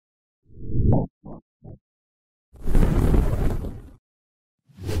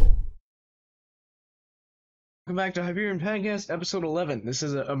Welcome back to Hyperion PADCast, episode 11. This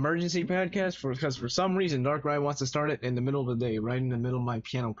is an emergency podcast because for some reason Darkrai wants to start it in the middle of the day, right in the middle of my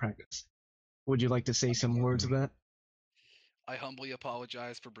piano practice. Would you like to say some words of that? I humbly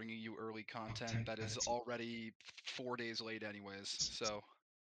apologize for bringing you early content that is already 4 days late anyways, so...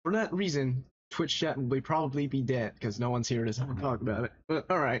 For that reason, Twitch chat will probably be dead because no one's here to talk about it. But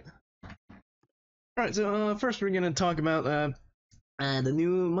alright. Alright, so first we're going to talk about the new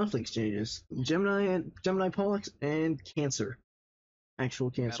monthly exchanges. Gemini Pollux, and Cancer.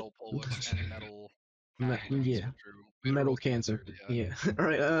 Actual Cancer. Metal Pollux and Metal... Yeah. Metal Cancer. Yeah.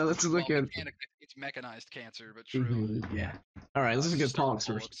 Alright, let's look at... It's mechanized Cancer, but true. Yeah. Alright, let's look at Pollux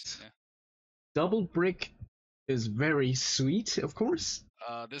first. Yeah. Double Brick is very sweet, of course.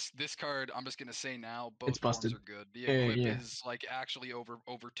 This card, I'm just gonna say now, It's both busted. forms are good. The equip Yeah. is like actually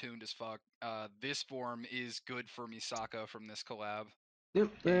overtuned as fuck. This form is good for Misaka from this collab. Yep,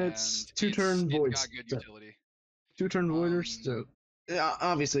 it's two-turn voids. It's got good utility. Two-turn voiders, so yeah,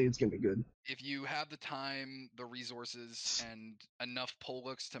 obviously it's gonna be good. If you have the time, the resources, and enough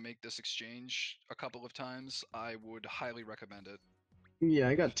Pollux to make this exchange a couple of times, I would highly recommend it. Yeah,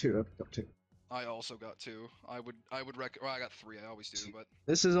 I got two. I also got two. I would well, I got three. I always do, but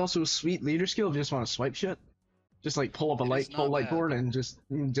this is also a sweet leader skill if you just want to swipe shit. Just like pull up a full light board and just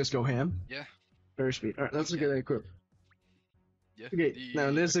go ham. Yeah. Very sweet. Alright, let's look at that equip. Yeah. Okay,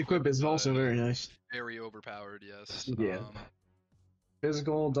 now this equip is also very nice. Very overpowered, yes. Yeah.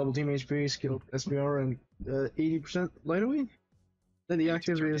 Physical, double team HP, skill SPR, and 80% light away. Then the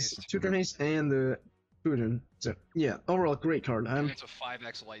active is two-turn haste and the Fusion. So yeah, overall great card. It's a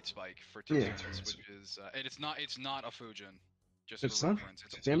 5x light spike for 2 turns, which is and it's not a Fujin. Just for reference,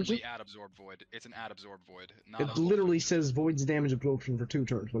 it's only ad absorb void. It's an ad absorb void. It literally says void's damage absorption for 2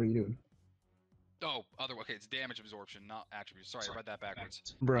 turns. What are you doing? Oh, okay, it's damage absorption, not attribute. Sorry, I read that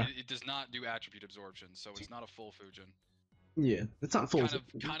backwards. Bruh. It does not do attribute absorption, so it's not a full Fujin. Yeah, it's not full.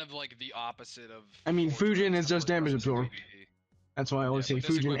 Kind of like the opposite of. I mean, Fujin is just damage absorb. That's why I always say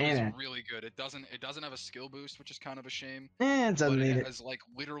Fujin and really good. It doesn't have a skill boost, which is kind of a shame. It doesn't need it. It has like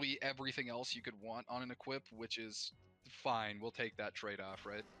literally everything else you could want on an equip, which is fine. We'll take that trade-off,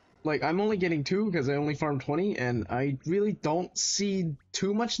 right? Like, I'm only getting 2 because I only farmed 20, and I really don't see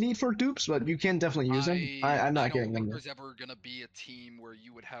too much need for dupes, but you can definitely use them. I'm not getting them. I don't think there's ever gonna be a team where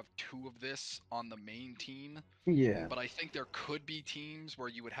you would have 2 of this on the main team. Yeah. But I think there could be teams where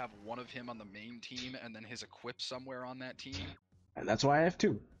you would have 1 of him on the main team and then his equip somewhere on that team. And that's why I have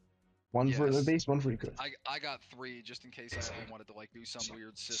 2. One for the base, one for equip. I got 3 just in case I wanted to like do some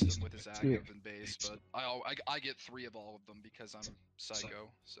weird system with his active and base, but I get 3 of all of them because I'm psycho.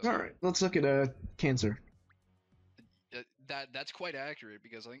 So. All right, let's look at Cancer. That's quite accurate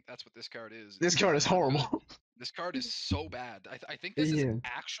because I think that's what this card is. This card is horrible. This card is so bad. I think this is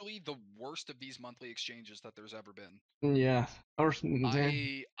actually the worst of these monthly exchanges that there's ever been. Yeah.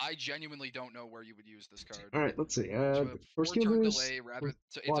 I genuinely don't know where you would use this card. All right, let's see. First turn delay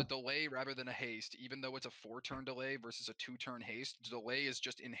it's a delay rather than a haste. Even though it's a 4-turn delay versus a 2-turn haste, delay is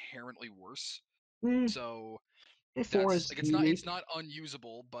just inherently worse. So it's not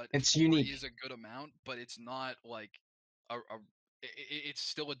unusable, but it's 4 unique. Is a good amount, but it's not like it's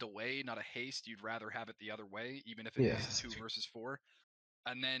still a delay, not a haste. You'd rather have it the other way, even if it is 2 versus 4.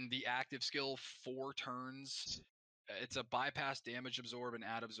 And then the active skill, 4 turns. It's a bypass, damage absorb, and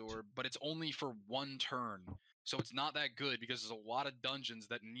ad absorb, but it's only for 1 turn. So it's not that good because there's a lot of dungeons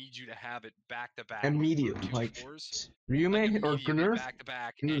that need you to have it back to back. Immediately, like Ryume or Gunner? Back to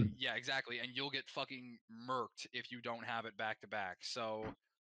back. And yeah, exactly. And you'll get fucking murked if you don't have it back to back. So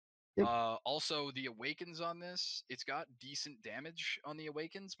also the awakens on this, it's got decent damage on the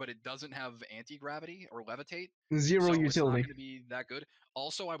awakens, but it doesn't have anti-gravity or levitate. Zero utility. It's not going to be that good.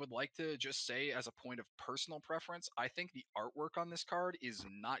 Also, I would like to just say, as a point of personal preference, I think the artwork on this card is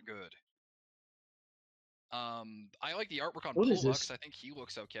not good. I like the artwork on Pollux. I think he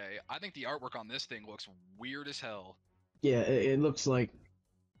looks okay. I think the artwork on this thing looks weird as hell. Yeah, it looks like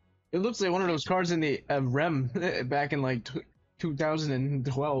one of those cards in the Rem back in like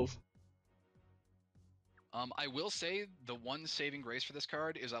 2012. I will say the one saving grace for this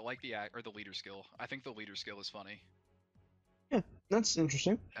card is I like the leader skill. I think the leader skill is funny. Yeah, that's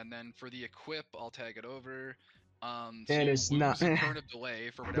interesting. And then for the equip, I'll tag it over. It is not a turn of delay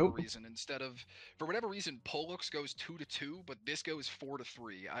for whatever reason. For whatever reason, Pollux goes 2-2, but this goes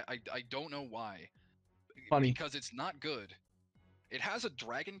 4-3. I don't know why. Funny. Because it's not good. It has a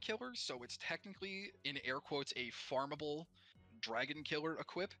dragon killer, so it's technically, in air quotes, a farmable dragon killer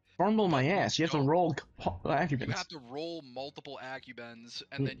equip. Farmable my ass. You have to roll Acubens. You have to roll multiple Acubens,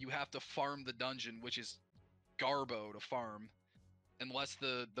 and then you have to farm the dungeon, which is garbo to farm. Unless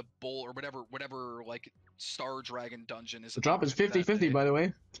the bull or whatever like Star Dragon dungeon is The a drop thing is that 50-50, day. by the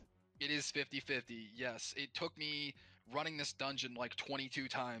way. It is 50-50, yes. It took me running this dungeon like 22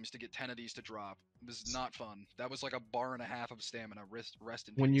 times to get 10 of these to drop. It was not fun. That was like a bar and a half of stamina. Rest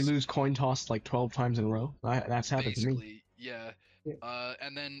in When you peace. lose coin toss like 12 times in a row. That's happened to me. Basically, yeah.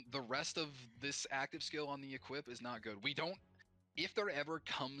 And then the rest of this active skill on the equip is not good. We don't. If there ever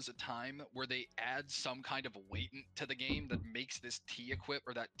comes a time where they add some kind of latent to the game that makes this T equip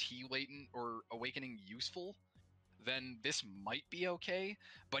or that T latent or awakening useful, then this might be okay.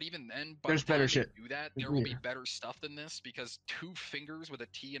 But even then, by There's the better time they shit. do that, there will be better stuff than this, because 2 fingers with a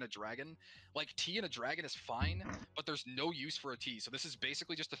T and a dragon, like T and a dragon is fine, but there's no use for a T. So this is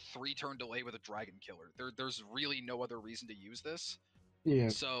basically just a 3-turn delay with a dragon killer. There's really no other reason to use this. Yeah.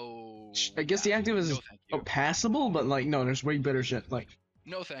 So I guess the active is no, thank you. passable, but like no, there's way better shit. Like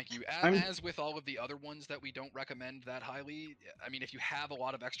no, thank you. As with all of the other ones that we don't recommend that highly, I mean, if you have a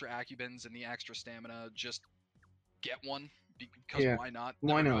lot of extra accubins and the extra stamina, just get one, because why not?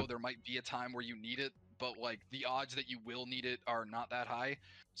 Why Never not? know, there might be a time where you need it, but like the odds that you will need it are not that high.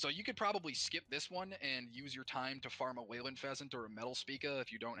 So you could probably skip this one and use your time to farm a Wayland Pheasant or a Metal Spica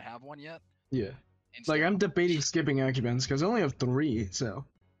if you don't have one yet. Yeah. Instead. Like I'm debating skipping Acubens because I only have 3, so.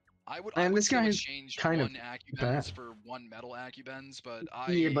 I would this still guy exchange kind of 1 bad. Acubens for 1 Metal Acubens, but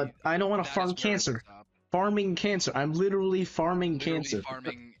Yeah, but I don't want to farm cancer. Farming cancer. I'm literally farming cancer.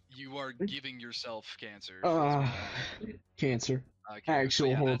 Farming. You are giving yourself cancer. Cancer. Okay, Actual so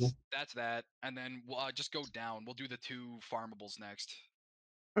yeah, horrible. that's that, and then we'll just go down. We'll do the 2 farmables next.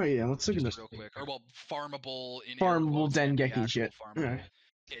 Oh yeah, let's look at this real quick. Or well, farmable in farmable air quotes, Dengeki shit. Farmable.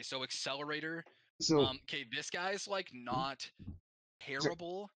 Okay, so accelerator. So okay, this guy's like not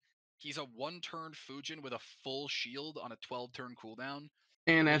terrible. He's a 1-turn Fujin with a full shield on a 12-turn cooldown,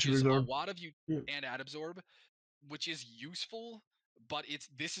 and which is absorb. a lot of you and ad absorb, which is useful. But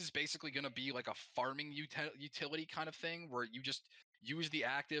this is basically going to be like a farming utility kind of thing where you just use the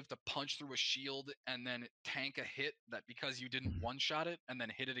active to punch through a shield and then tank a hit that because you didn't one-shot it and then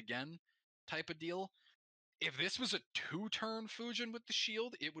hit it again type of deal. If this was a 2-turn Fujin with the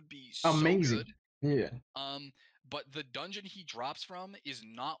shield, it would be amazing. So good. Yeah. But the dungeon he drops from is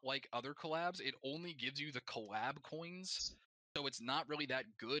not like other collabs. It only gives you the collab coins, so it's not really that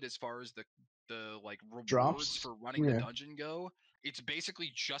good as far as the like rewards for running the dungeon go. It's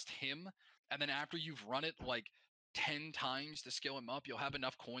basically just him, and then after you've run it like 10 times to skill him up, you'll have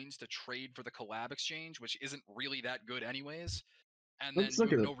enough coins to trade for the collab exchange, which isn't really that good anyways. And then you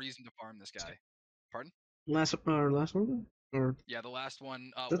have no reason to farm this guy. Pardon? Last one? Or yeah, the last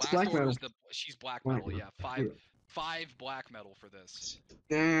one. that's last black order metal. is she's black metal. Yeah, five black metal for this.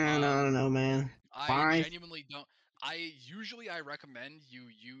 No, man. I genuinely don't. I recommend you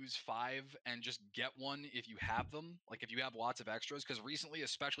use 5 and just get one if you have them. Like if you have lots of extras, because recently,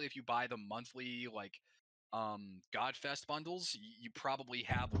 especially if you buy the monthly like Godfest bundles, you probably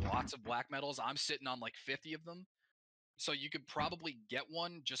have lots of black metals. I'm sitting on like 50 of them. So you could probably get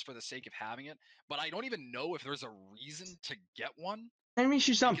one just for the sake of having it, but I don't even know if there's a reason to get one. I mean,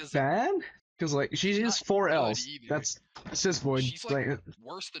 she's not bad because like she is 4 Ls. That's assist void. She's like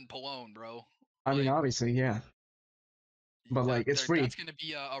worse than Pallone, bro. I mean, obviously, yeah. But like, it's free. That's gonna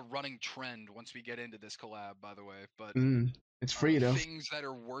be a running trend once we get into this collab, by the way. But it's free though. Things that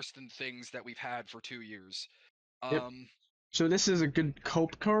are worse than things that we've had for 2 years. Yep. So this is a good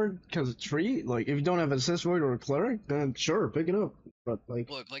cope card because it's free. Like, if you don't have an assist void or a cleric, then sure, pick it up. But like,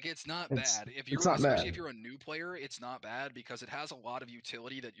 look, like it's not bad. If you're a new player, it's not bad because it has a lot of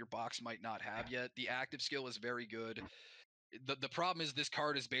utility that your box might not have yet. The active skill is very good. The problem is this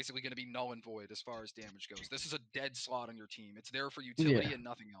card is basically going to be null and void as far as damage goes. This is a dead slot on your team. It's there for utility and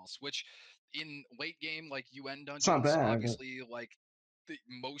nothing else. Which, in late game like UN dungeons, obviously like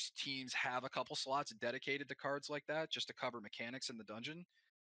most teams have a couple slots dedicated to cards like that just to cover mechanics in the dungeon.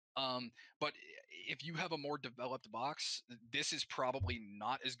 But if you have a more developed box, this is probably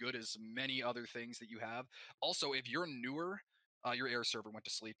not as good as many other things that you have. Also, if you're newer, your air server went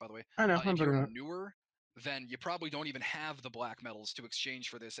to sleep, by the way. I know. If you're newer, then you probably don't even have the black metals to exchange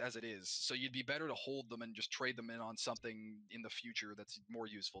for this as it is. So you'd be better to hold them and just trade them in on something in the future that's more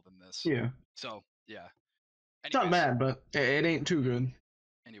useful than this. Yeah. So, yeah. Anyways, it's not bad, but it ain't too good.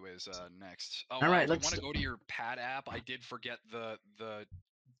 Anyways, next. All right, if you want to go to your pad app, I did forget the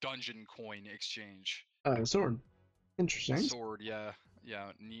dungeon coin exchange. Sword. Interesting. The sword, yeah.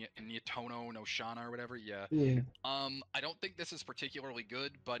 Nietono no Shana or whatever, yeah. I don't think this is particularly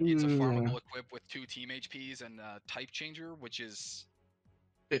good, but it's a farmable equip with 2 team HPs and type changer, which is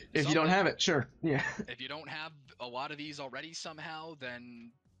if you don't have it, sure. Yeah. If you don't have a lot of these already somehow, then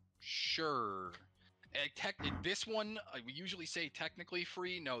sure. This one, we usually say technically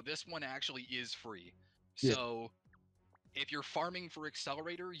free. No, this one actually is free. Yeah. So if you're farming for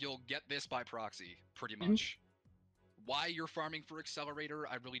Accelerator, you'll get this by proxy, pretty Mhm. much. Why you're farming for Accelerator,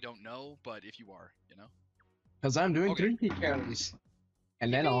 I really don't know, but if you are, you know? Because I'm doing Okay. 3P carries.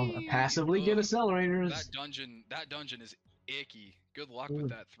 And then I'll Yippee! passively get Ugh, accelerators. that dungeon is icky. Good luck with Mm.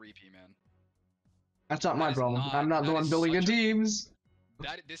 that 3P, man. That's not That my is problem. not. I'm not the That one is building the such a. teams.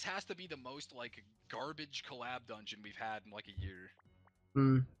 This has to be the most like garbage collab dungeon we've had in like a year.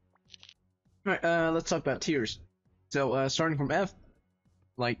 Mm. Alright, let's talk about tiers. So, starting from F,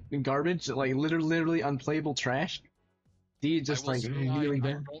 like garbage, like literally unplayable trash. D, I just will like say really I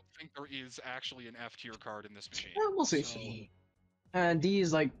bad. don't think there is actually an F tier card in this machine. We'll see. So D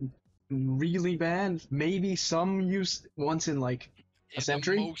is like really bad. Maybe some use once in like a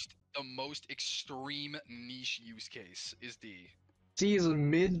century. the most extreme niche use case is D. C is a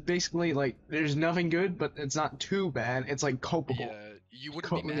mid, basically like there's nothing good, but it's not too bad. It's like copable. Yeah, you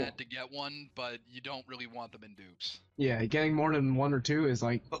wouldn't be mad to get one, but you don't really want them in dupes. Yeah, getting more than one or two is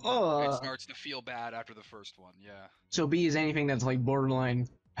like, It starts to feel bad after the first one, yeah. So B is anything that's like borderline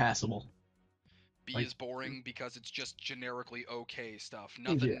passable. B Like, is boring because it's just generically okay stuff.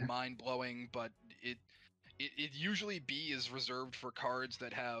 yeah, Nothing mind-blowing, but it usually B is reserved for cards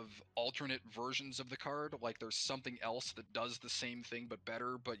that have alternate versions of the card, like there's something else that does the same thing but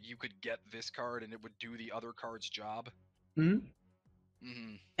better, but you could get this card and it would do the other card's job. hmm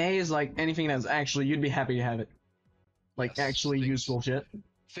Mm-hmm. A is like anything that's actually you'd be happy to have it. Like Yes, actually useful shit.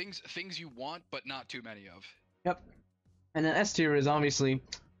 things you want, but not too many of. Yep. And then S tier is obviously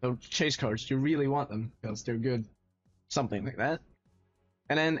the chase cards. You really want them because they're good. Something like that.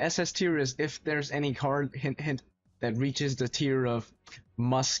 And then SS tier is if there's any card hint that reaches the tier of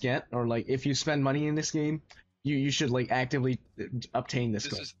must get, or like if you spend money in this game, you should like actively obtain this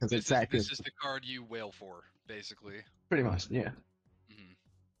card because it's that good. This is the card you wail for, basically. Pretty much, yeah.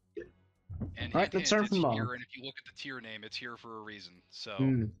 Mm-hmm. And All right, let's start from bottom. here, and if you look at the tier name, it's here for a reason. So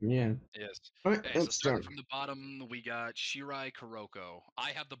yeah. yes. All right, Okay, let's so start starting from the bottom, we got Shirai Kuroko.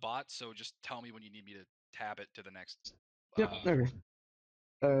 I have the bot, so just tell me when you need me to tab it to the next. Yep. Okay.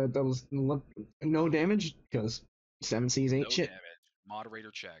 That was no damage because 7Cs ain't No shit. damage. Moderator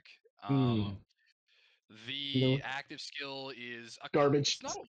check. Mm. The No. active skill is Garbage. It's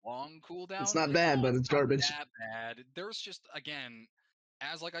not a long cooldown. It's not bad, but it's not garbage. that bad. There's just again,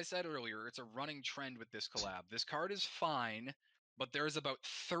 as like I said earlier, it's a running trend with this collab. This card is fine, but there's about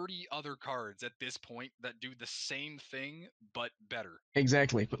 30 other cards at this point that do the same thing but better.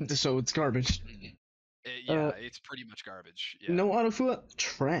 Exactly. So it's garbage. It's pretty much garbage. Yeah. No autofua,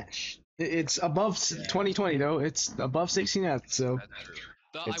 trash. It's above 2020 though. It's above 16 out, so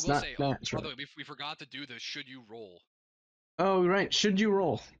I it's will not say, that by the way, we forgot to do the should you roll. Oh right, should you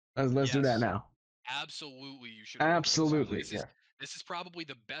roll? Let's do that now. Absolutely, you should. Absolutely, roll. This is probably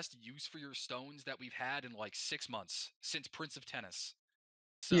the best use for your stones that we've had in like 6 months since Prince of Tennis.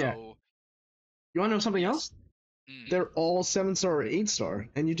 So, yeah. You want to know something else? They're all 7-star or 8-star,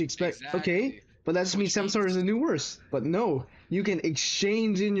 and you'd expect okay, but that just means 7-star is the new worst. But no, you can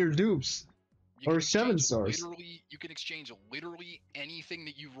exchange in your dupes. Or 7 stars. You can exchange literally anything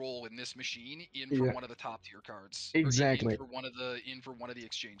that you roll in this machine in for one of the top tier cards. Exactly. In for one of the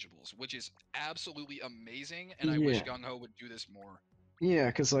exchangeables, which is absolutely amazing, and I wish GungHo would do this more. Yeah,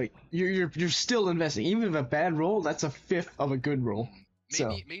 because like you're still investing. Even if a bad roll, that's a fifth of a good roll.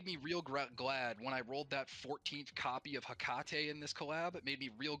 Made me real glad when I rolled that 14th copy of Hakate in this collab. It made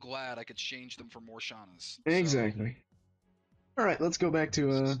me real glad I could change them for more Shanas. Exactly. All right, let's go back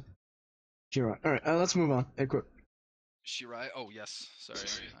to Shirai. All right, let's move on. Equip. Shirai. Oh yes, sorry,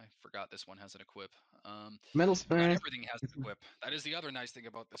 I forgot this one has an equip. Metals. Not everything has an equip. That is the other nice thing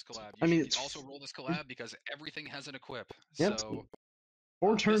about this collab. You should also roll this collab because everything has an equip. Yep. So.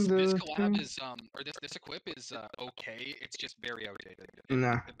 Or turn this collab is or this equip is okay. It's just very outdated.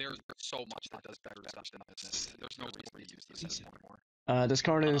 There's so much that does better stuff than this. There's no reason to use these anymore. This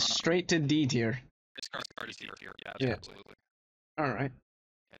card is straight to D tier. This card is D tier. Yeah, absolutely. All right.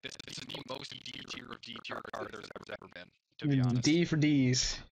 This is the most D tier of D tier card there's ever been. To be honest. D for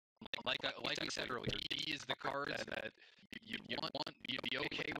Ds. Like I said earlier, D is the card that you want. You'd be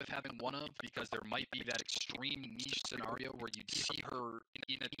okay with having one of because there might be that extreme niche scenario where you'd see her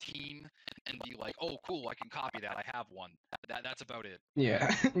in a team and be like, "Oh, cool, I can copy that. I have one." That's about it.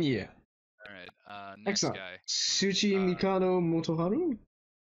 Yeah, yeah. All right. Next guy. Tsuchi Mikado Motoharu.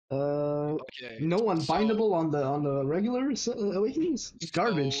 No unbindable on the regular awakenings.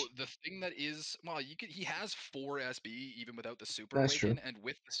 Garbage. So the thing that is, he has 4 SB even without the super That's awaken, true. and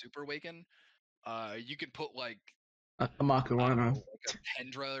with the super awaken, you could put like a Makurana. like a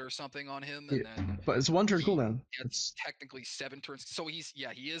Pendra or something on him, Yeah. and then But it's 1 turn he cooldown. gets technically 7 turns. So he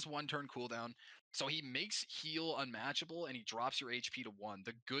is 1 turn cooldown. So he makes heal unmatchable, and he drops your HP to 1.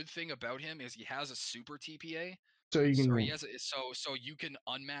 The good thing about him is he has a super TPA, So you can. or he has so you can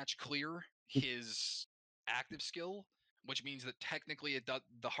unmatch clear his active skill, which means that technically it does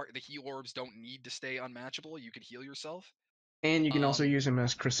the heal orbs don't need to stay unmatchable. You can heal yourself. And you can also use him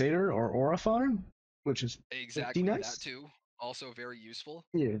as Crusader or Aura Fodder, which is pretty Exactly, that nice. too. Also very useful.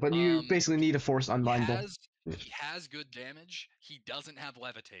 Yeah, but you basically need a force unbindable. He has good damage. He doesn't have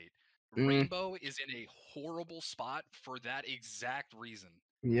levitate. Mm, Rainbow is in a horrible spot for that exact reason.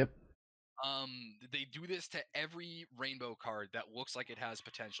 yep. They do this to every rainbow card that looks like it has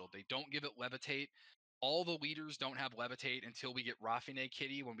potential. They don't give it levitate. All the leaders don't have levitate until we get Rafine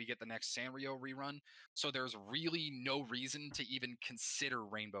Kitty when we get the next Sanrio rerun. So there's really no reason to even consider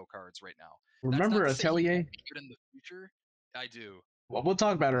rainbow cards right now. That's Remember not to say he Atelier? won't be good in the future. I do. Well, we'll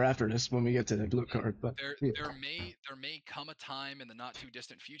talk about her after this when we get to the blue card. But There yeah. there may come a time in the not too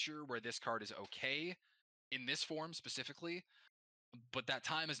distant future where this card is okay in this form specifically, but that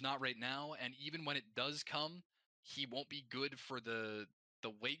time is not right now. And even when it does come, he won't be good for the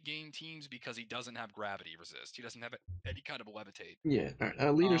late game teams because he doesn't have gravity resist. He doesn't have any kind of levitate. Yeah. All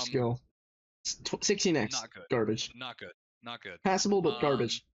right. Leader skill. 16x. Not good. Garbage. Not good. Not good. Passable, but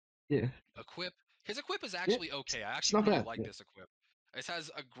garbage. Yeah. Equip. His equip is Yeah. actually okay. I It's actually not really bad. like Yeah. this equip. This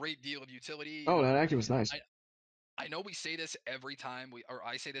has a great deal of utility. You Oh, that know, actually was nice. I know we say this every time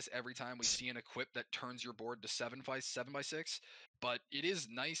I say this every time we see an equip that turns your board to 7x6, but it is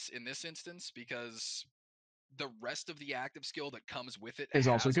nice in this instance because the rest of the active skill that comes with it It's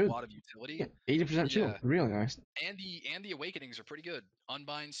also has a good. lot of utility. Yeah. 80% shield. Yeah, Really nice. and the awakenings are pretty good.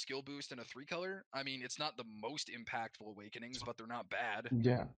 Unbind, skill boost, and a 3-color. I mean, it's not the most impactful awakenings, but they're not bad.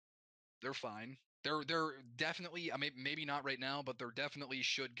 Yeah. They're fine. They're definitely. I mean, maybe not right now, but there definitely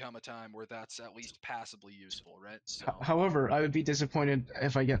should come a time where that's at least passably useful, right? So. However, I would be disappointed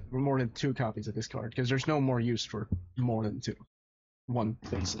if I get more than 2 copies of this card because there's no more use for more than 2. One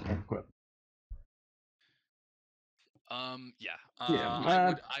basic equip. Yeah.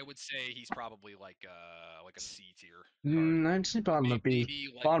 Yeah. I would say he's probably like a C tier card. I'd say bottom of B. Maybe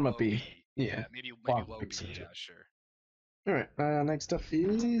like Bottom of low B. B. Yeah. Maybe Bottom of low B B. section. Yeah, sure. All right. Next up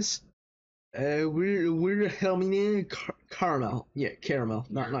is we're Helmina Caramel. Yeah, caramel.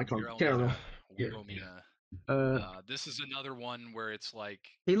 Not caramel. Caramel. Yeah. This is another one where it's like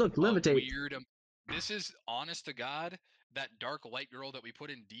Hey, look, a levitate. weird. This is honest to God, that dark light girl that we put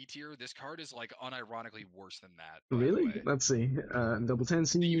in D tier. This card is like unironically worse than that. By the Really? way, Let's see. Double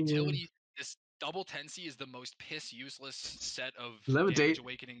 10C. the utility. This double 10C is the most piss useless set of damage Levitate.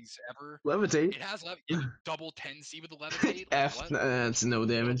 awakenings ever. Levitate. It has double 10C with the levitate. Like F. what? That's no What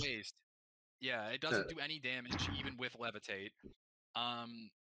a damage. waste. Yeah, it doesn't do any damage even with levitate. Um,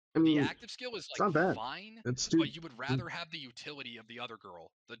 I the mean, active skill is it's like not bad. fine, It's too. but you would rather have the utility of the other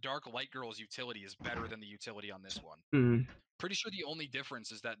girl. The dark light girl's utility is better than the utility on this one. Mm. Pretty sure the only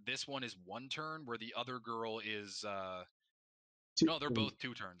difference is that this one is 1 turn, where the other girl is no, they're both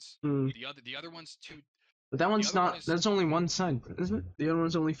 2 turns. Mm. The other one's 2. But that one's The other one not. is That's only one side, isn't it? The other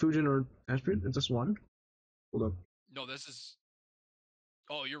one's only Fujin or Esprit. It's just one. Hold up. no. This is.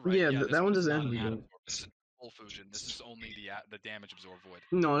 Oh, you're right. Yeah, Yeah, this that one one is doesn't not have an to ad be. absorb. This is full fusion. This is only the damage absorb void.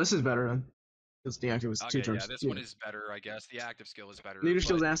 No, this is better. Because the active was 2 Okay, yeah, turns. this Yeah. one is better, I guess. The active skill is better, Leader but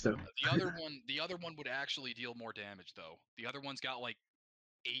skill's ass though. the other one would actually deal more damage though. The other one's got like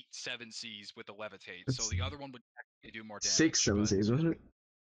 8 7Cs with the levitate, so It's the other one would actually do more damage. 6 7Cs, wasn't it?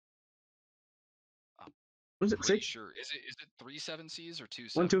 I'm Was it pretty 6? sure. Is it 3 7Cs or 2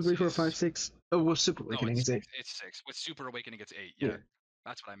 7Cs? 1, 2, 3, 4, 5, 6. Oh, well, Super No, Awakening is 8. it's 6. With Super Awakening, it's 8. Yeah. Yeah,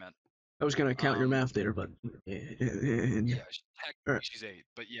 that's what I meant. I was gonna count your Um, math there, but yeah. yeah, All technically right. she's 8,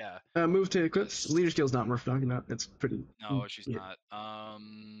 but yeah. Move to equips. Leader skill's not worth talking about. It's pretty. No, she's yeah. not.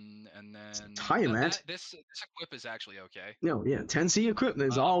 And then Tie mat. this equip is actually okay. No, yeah, 10C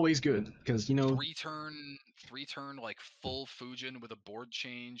equipment is always good because you know. 3 turn like full Fujin with a board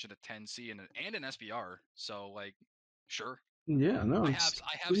change and a 10C and an SBR. So like, sure. Yeah, no, I it's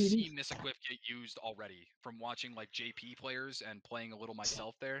have seen this equip get used already from watching like JP players and playing a little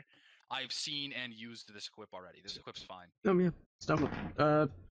myself there. I've seen and used this equip already. This equip's fine. Yeah, stuff.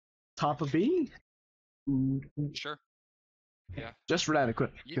 Top of B. Sure. Yeah. Just for that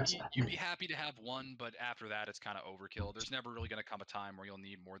equip. You'd be happy to have one, but after that, it's kind of overkill. There's never really going to come a time where you'll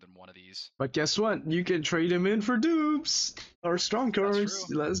need more than one of these. But guess what? You can trade him in for dupes or strong cards. That's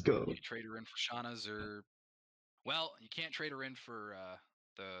true. Let's go. You can trade her in for Shauna's or, well, you can't trade her in for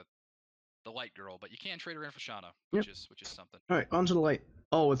the light girl, but you can trade her in for Shauna, which is something. All right, on to the light.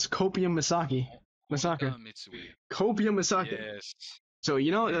 Oh, it's Copium Misaki. Misaka. Mitsui. Copia Misaka. Yes. So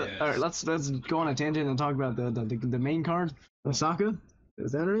you know, Yes. all right, let's go on a tangent and talk about the main card, Misaka.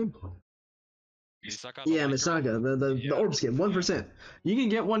 Is that her name? Misaka, yeah, Misaka, the orb skin, 1%. You can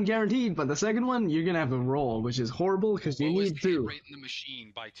get one guaranteed, but the second one you're gonna have to roll, which is horrible because you need to. Rate in the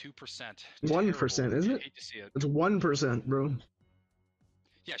machine by 2%. 1%, is it? I hate to see it. It's 1%, bro.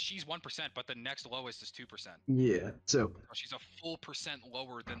 Yeah, she's 1%, but the next lowest is 2%. Yeah, so she's a full percent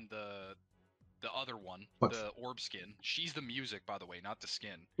lower than the other one, what? The orb skin. She's the music, by the way, not the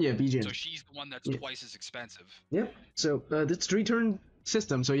skin. Yeah, BJ. So she's the one that's twice as expensive. Yep. So it's 3-turn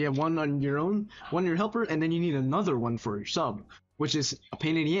system. So you have one on your own, one on your helper, and then you need another one for your sub, which is a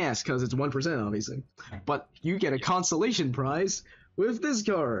pain in the ass because it's 1%, obviously. But you get a consolation prize with this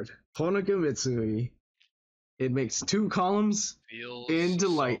card, Honoka Mitsui. It makes 2 columns into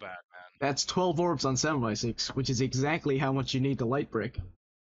light. So bad, man. That's 12 orbs on 7x6, which is exactly how much you need the light brick.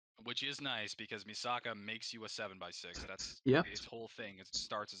 Which is nice because Misaka makes you a 7x6. That's its whole thing. It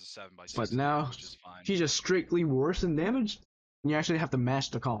starts as a 7x6. But now which is fine. She's just strictly worse in damage. You actually have to mash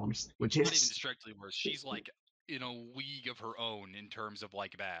the columns, which is not even strictly worse. She's like in a league of her own in terms of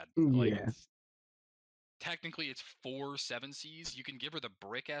like bad. Yeah. Like, technically, it's 4 7Cs. You can give her the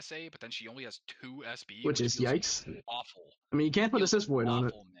brick SA, but then she only has 2 SB, which is yikes. Awful. I mean, you can't put assist void on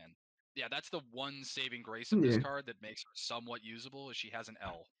it. Man. Yeah, that's the one saving grace of this card that makes her somewhat usable. Is she has an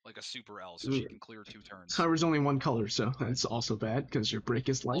L, like a super L, so she can clear 2 turns. However, only one color, so that's also bad because your brick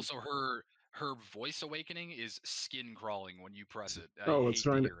is light. Also, her voice awakening is skin crawling when you press it. Let's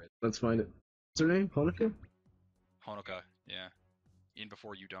find it. Let's find it. What's her name? Honoka? Honoka, yeah. In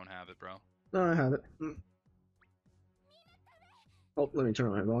before you don't have it, bro. No, I have it. Oh, let me turn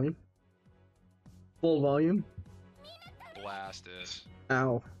on my volume. Full volume. Blast it.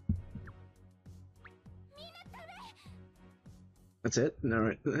 Ow. That's it?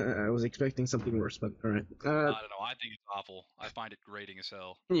 Alright. I was expecting something worse, but alright. I don't know. I think it's awful. I find it grating as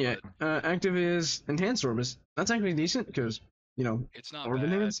hell. Yeah. Active is Enhanced Orbis. That's actually decent, because, you know, it's not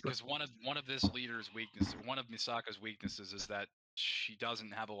bad, because one of this leader's weaknesses, one of Misaka's weaknesses is that she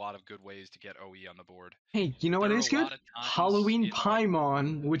doesn't have a lot of good ways to get OE on the board. Hey, you know what is good? Halloween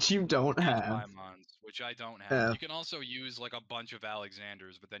Paimon, which you don't have. Paimons, which I don't have. You can also use like a bunch of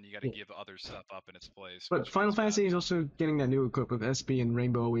Alexanders, but then you got to give other stuff up in its place. But Final Fantasy is also getting that new equip of SB and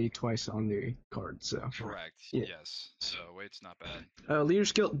Rainbow OE twice on the card, so. Correct. Yes. So it's not bad. Leader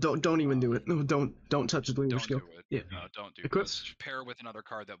skill. Don't even do it. No, don't touch the leader skill. Don't do it. Yeah. No, don't do it. Pair with another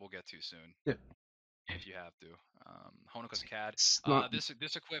card that we'll get to soon. Yeah. If you have to. Honoka's CAD.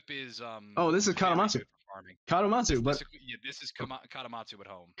 This equip is this is Katamatsu. Katamatsu, but this is Katamatsu at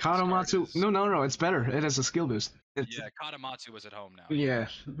home. Katamatsu. No, it's better. It has a skill boost. Yeah, Katamatsu is at home now. Yeah.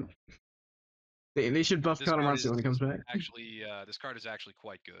 They should buff Katamatsu when it comes back. Actually, this card is actually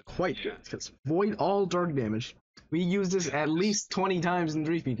quite good. Quite good, because void all dark damage. We use this at least 20 times in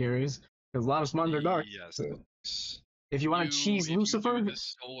 3P carries, because a lot of spawns are dark. Yes. So. If you want to cheese Lucifer,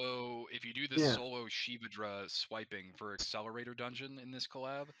 if you do the solo Shivadra swiping for Accelerator Dungeon in this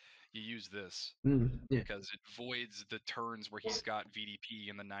collab, you use this because it voids the turns where he's got VDP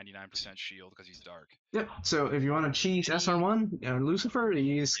and the 99% shield because he's dark. Yep. So if you want to cheese SR1 and Lucifer,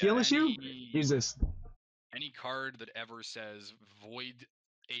 you use skill issue, use this. Any card that ever says void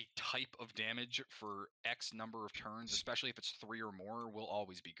a type of damage for X number of turns, especially if it's 3 or more, will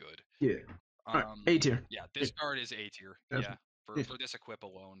always be good. Yeah. A tier. Yeah, this card is A tier. Yeah, for this equip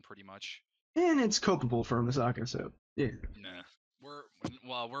alone, pretty much. And it's copable for Misaka, so yeah. Nah,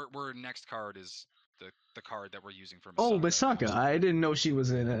 we're next card is the card that we're using for Misaka. Oh, Misaka! I didn't know she was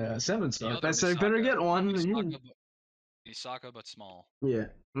in a 7-star. That's I better get one. Misaka, but small. Yeah,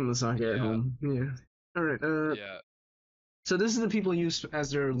 Misaka at home. Yeah. All right. Yeah. So this is the people used as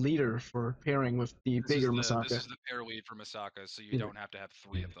their leader for pairing with the bigger Misaka. This is the pair lead for Misaka, so you don't have to have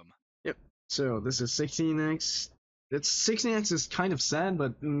 3 of them. Yep. So this is 16x. It's 16x is kind of sad,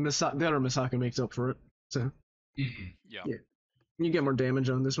 but the other Misaka makes up for it. So yeah, you get more damage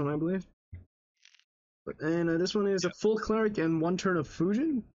on this one, I believe. And this one is a full cleric and 1 turn of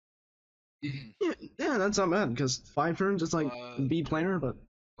Fujin. Yeah, that's not bad because 5 turns it's like B planar, but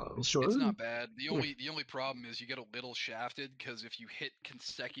sure. It's not bad. The only problem is you get a little shafted because if you hit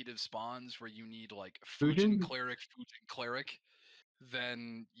consecutive spawns where you need like Fujin cleric,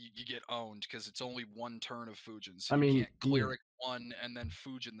 then you get owned because it's only 1 turn of Fujin. So you can't cleric 1 and then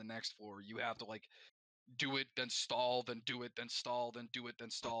Fujin the next floor. You have to like do it, then stall, then do it, then stall, then do it, then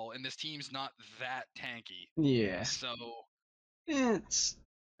stall. And this team's not that tanky. Yeah. So it's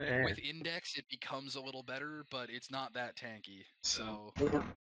with index it becomes a little better, but it's not that tanky. So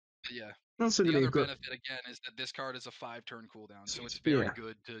yeah. Also, The the other benefit again is that this card is a 5-turn cooldown, so it's very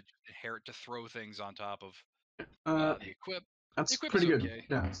good to inherit to throw things on top of the equip. That's The equip pretty is good. okay.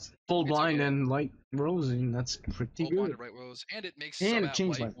 Yeah, full blind okay. and light rosing. That's pretty Full blind good. and right rose, and it makes And sub at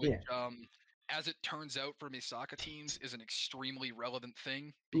change light, life. which Yeah. as it turns out for Misaka teams is an extremely relevant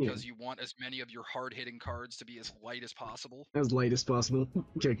thing because you want as many of your hard hitting cards to be as light as possible. As light as possible.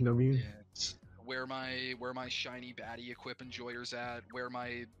 Check W. Yeah. Where my shiny baddie equip enjoyers at, where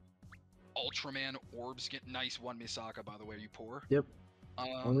my Ultraman orbs get nice one Misaka, by the way, you poor. Yep.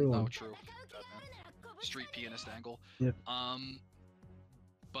 Only one. Oh, true. Street pianist angle. Yep.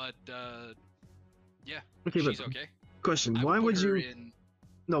 But yeah. Okay, she's but okay. question: Why would you?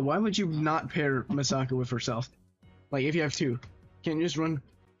 Why would you Huh? not pair Misaka with herself? Like, if you have two, can't you just run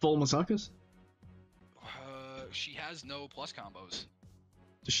full Misakas? She has no plus combos.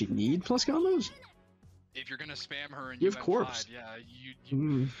 Does she need plus combos? If you're gonna spam her and you have corpse, yeah,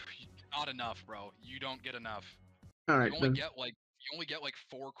 you not enough, bro. You don't get enough. All right, you only get like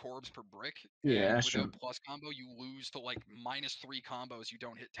 4 corbs per brick. Yeah, and sure. Without plus combo, you lose to like -3 combos. You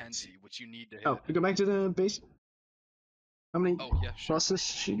don't hit 10C, which you need to hit. Oh, we go back to the base. How many pluses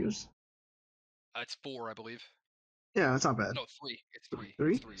she goes? It's 4, I believe. Yeah, that's not bad. No, 3. It's 3.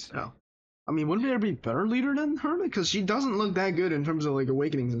 3? It's 3. Oh. I mean, wouldn't there be a better leader than her? Because she doesn't look that good in terms of like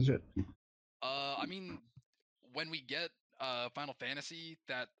awakenings and shit. I mean, when we get Final Fantasy,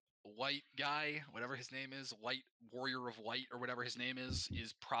 that light guy, whatever his name is, light warrior of light or whatever his name is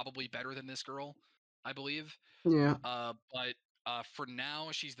probably better than this girl, I believe. Yeah. But for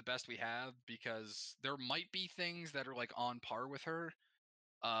now, she's the best we have because there might be things that are like on par with her.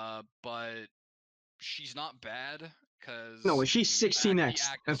 But she's not bad because no, she's 16x.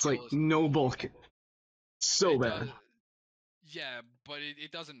 That's like no bulk. So bad. Yeah, but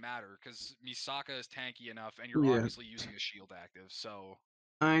it doesn't matter because Misaka is tanky enough, and you're obviously using a shield active. So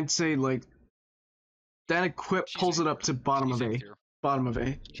I'd say like that equip pulls it up to bottom of A. Bottom of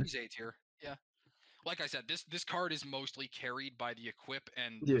A. She's A tier. Yeah. Like I said, this card is mostly carried by the equip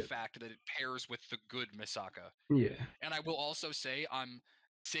and the fact that it pairs with the good Misaka. Yeah. And I will also say I'm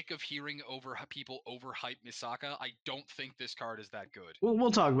sick of hearing people overhype Misaka. I don't think this card is that good. We'll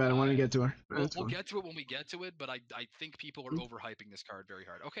talk about it when we get to her. We'll get to it when we get to it, but I think people are overhyping this card very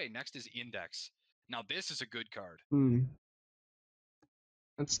hard. Okay, next is Index. Now this is a good card.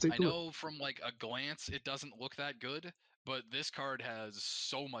 Let's take a look. I know from like a glance it doesn't look that good, but this card has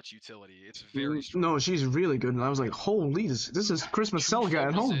so much utility. It's very strong. No, she's really good. And I was like, holy, this is Christmas Cell guy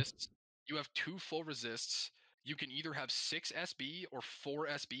at home. You have 2 full resists. You can either have 6 SB or 4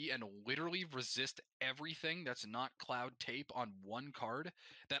 SB and literally resist everything that's not Cloud Tape on one card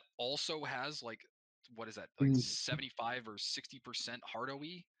that also has like, what is that, like 75 or 60% hard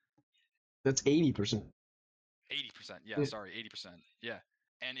OE? That's 80%. 80%, yeah, sorry, 80%, yeah.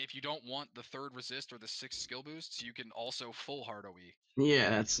 And if you don't want the 3rd resist or the 6 skill boosts, you can also full hard OE.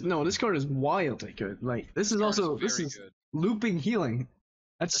 Yeah, this card is wildly good. Like this is good. Looping healing.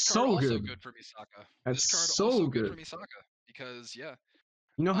 That's this so card good. Also good for Misaka. That's this card so also good for Misaka because You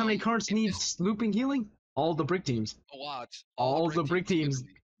know how many cards need looping healing? All the brick teams. A lot. All the brick teams.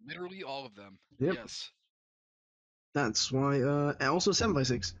 Literally all of them. Yep. Yes. That's why. And also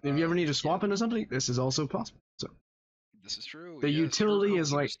 7x6. If you ever need to swap into something, this is also possible. So. This is true. The utility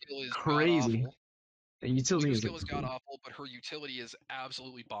is like crazy. The utility is skill is god awful, but her utility is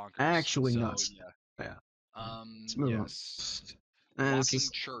absolutely bonkers. Actually nuts. Yeah. Yes. Walking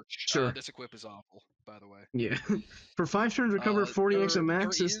Church. Sure. This equip is awful, by the way. Yeah. For 5 turns recover 40x of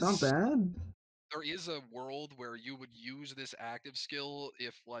max is not bad. There is a world where you would use this active skill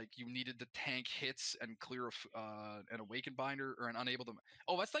if like you needed to tank hits and clear an awakened binder or an unable to.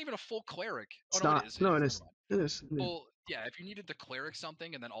 Oh, that's not even a full cleric. Oh no, it is. No, it is. It is. Well, yeah. If you needed to cleric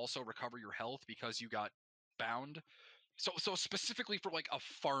something and then also recover your health because you got bound, so specifically for like a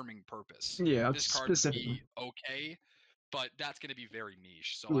farming purpose. Yeah, this card would be okay. But that's going to be very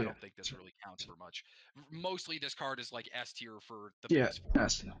niche, so I don't think this really counts for much. Mostly, this card is like S tier for the base form.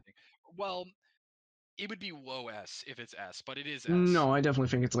 S. Well, it would be low S if it's S, but it is S. No, I definitely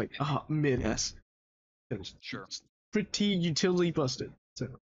think it's like mid S. Sure. It's pretty utility busted. So.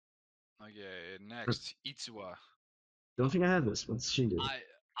 Okay, next Itsuwa. Don't think I have this. What's she do?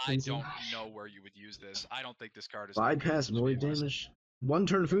 I don't know where you would use this. I don't think this card is. Bypass void damage. 1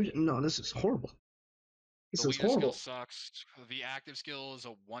 turn food. No, this is horrible. The leader skill sucks. The active skill is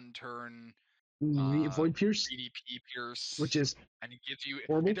a 1-turn void pierce, EDP pierce, which is and it gives you.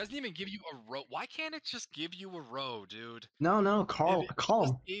 Horrible. It doesn't even give you a row. Why can't it just give you a row, dude? No, call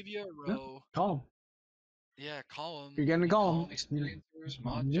him. Gave you a row. Call him. Yeah, call him. You're getting a call him. Experiencers,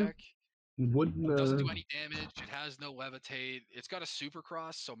 mod check. Doesn't do any damage. It has no levitate. It's got a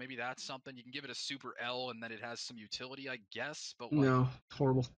supercross, so maybe that's something. You can give it a super L, and then it has some utility, I guess. But like, no,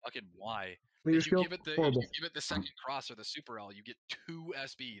 horrible. fucking why? Leader If you skill, give it the horrible. if you give it the second cross or the super L, you get 2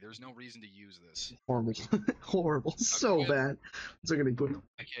 SB. There's no reason to use this. Horrible, horrible, so bad. What's I gonna put?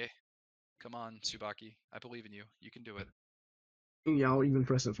 Okay, come on, Tsubaki. I believe in you. You can do it. Yeah, I'll even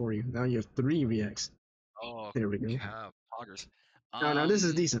press it for you. Now you have 3 VX. Oh, there we go. Poggers. No, this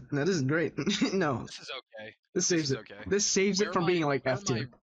is decent. No, this is great. No, this is okay. This saves it. Okay. This saves it from being like F tier.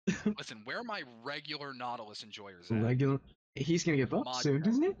 Listen, where are my regular Nautilus enjoyers at? Regular. He's gonna get buffed soon,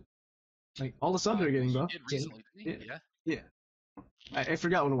 isn't he? Like all the subs are getting buffed. He did recently, didn't he? Yeah. I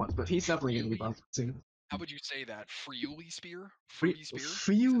forgot what it was, but he's definitely getting buffed soon. How would you say that? Friuli spear? Fruity spear?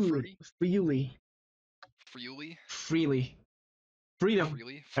 Friuli. Freely. Freedom.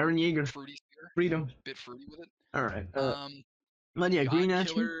 Aaron Yeager. Fruity spear. Freedom. Bit fruity with it. All right. But yeah, green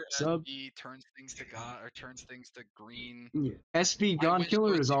attribute sub. SB turns things to God or turns things to green. Yeah. SB God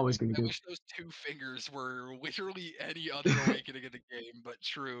Killer is always gonna be good. I wish those 2 fingers were literally any other awakening in the game, but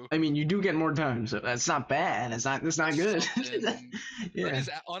true. I mean, you do get more time, so that's not bad. It's not good. Yeah. That is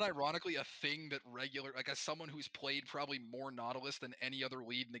unironically a thing that as someone who's played probably more Nautilus than any other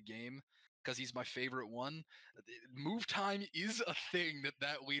lead in the game, because he's my favorite one. Move time is a thing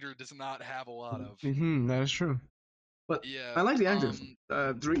that leader does not have a lot of. That is true. But yeah, I like the active.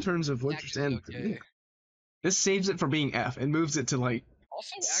 3 turns of Winters and okay. This saves it from being F and moves it to like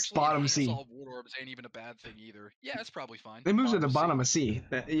also actually bottom C. All Ward Orbs ain't even a bad thing either. Yeah, it's probably fine. It moves it to bottom of C.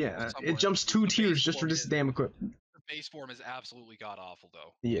 Yeah, it jumps 2 tiers just for this damn equip. The base form is absolutely god awful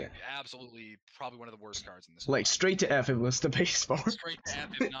though. Yeah. Absolutely, probably one of the worst cards in this. Like straight to F, it was the base form. Straight to F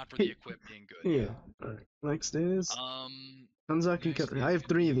is not for the equip being good. Yeah. Alright. Next is Kanzaki Cutlery. I have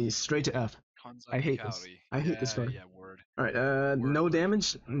 3 of these straight to F. I hate this. I hate this card. Yeah, word. Alright, no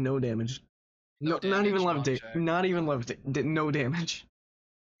damage? No damage. No, not even levitate. Not even levitate. No damage.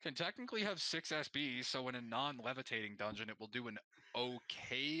 Can technically have 6 SBs, so in a non-levitating dungeon, it will do an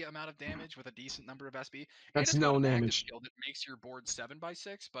okay amount of damage with a decent number of SB. That's no damage. Skill that makes your board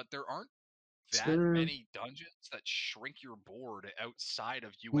 7x6, but there aren't that many dungeons that shrink your board outside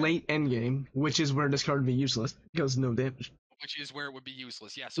of UN. Late endgame, which is where this card would be useless, because no damage. Which is where it would be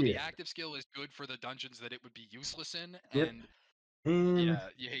useless. Yeah, so the active skill is good for the dungeons that it would be useless in, and yeah,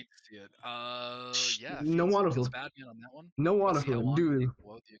 you hate to see it. Yeah. No water feels bad on that one. No water dude.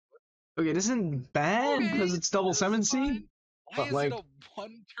 Okay, this isn't bad because it's double 7C. Why is it a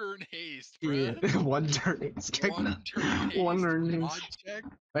 1-turn haste, bro? Yeah, 1 turn haste. 1 turn haste.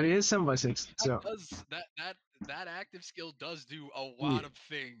 But it is 7x6, so that active skill does do a lot of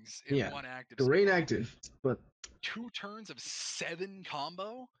things in one active. Great active, but 2 turns of 7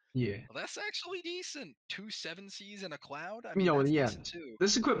 combo. Yeah. Well, that's actually decent. 2 7Cs and a cloud. I mean, that's decent too.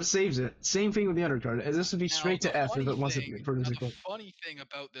 This equip saves it. Same thing with the other card. This would be straight to F if it wasn't for this equip. The funny thing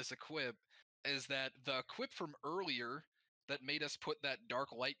about this equip is that the equip from earlier that made us put that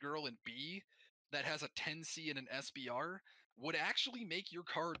Dark Light Girl in B that has a 10C and an SBR would actually make your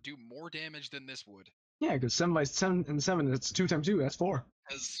card do more damage than this would. Yeah, because 7x7 and 7, it's 2 times 2, that's 4.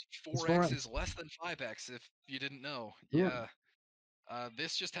 Because 4x is less than 5x if you didn't know. Yeah.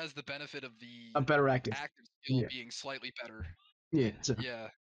 This just has the benefit of a better active skill being slightly better. Yeah.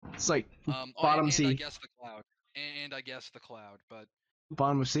 It's like bottom C. And I guess the cloud, but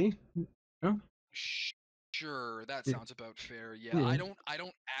bottom of C. Oh. Sure, that sounds about fair. Yeah, I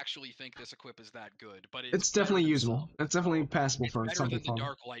don't actually think this equip is that good, but it's definitely usable. It's definitely passable for something fun. The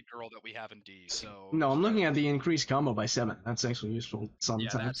Dark Light Girl that we have in D. So no, I'm looking at the increased combo by 7. That's actually useful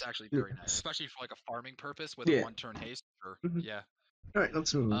sometimes. Yeah, that's actually very nice, especially for like a farming purpose with a 1-turn haste. Sure. Yeah. All right,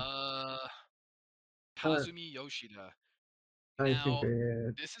 let's move. Kazumi Yoshida. Now,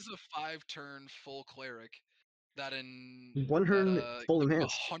 this is a 5-turn full cleric that in 1 turn full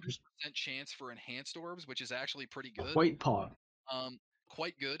enhanced. 100% chance for enhanced orbs, which is actually pretty good. Quite paw.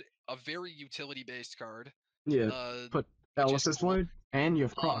 Quite good. A very utility-based card. Yeah. Put Alice's Void, and you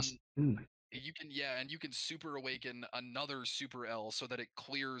have cross. You can super awaken another super L so that it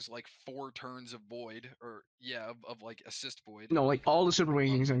clears like 4 turns of void, or of like assist void. No, like all the super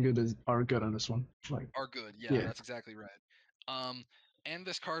awakenings are good on this one. Like are good. Yeah, that's exactly right. And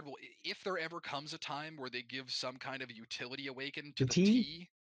this card will, if there ever comes a time where they give some kind of utility awaken to the T,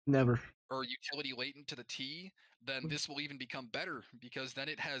 never, or utility latent to the T, then this will even become better because then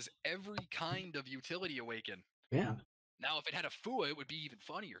it has every kind of utility awaken. Yeah. Now, if it had a Fua, it would be even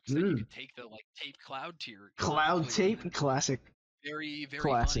funnier because then you could take the like tape cloud tier. Cloud tape, classic. Very, very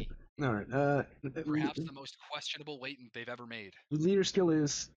classic. Funny. All right. Perhaps the most questionable latent they've ever made. Leader skill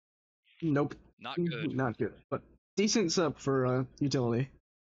is nope. Not good. Not good, but decent sub for utility.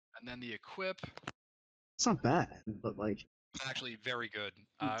 And then the equip. It's not bad, but like. Actually, very good.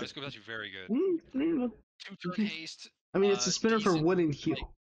 This equip's actually very good. 2-turn haste. I mean, it's a spinner for decent, wood and heal. like,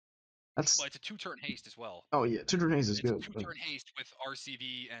 That's. but it's a 2-turn haste as well. Oh yeah, 2-turn haste is it's good. It's a 2-turn haste with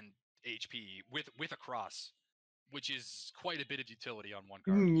RCV and HP with a cross, which is quite a bit of utility on one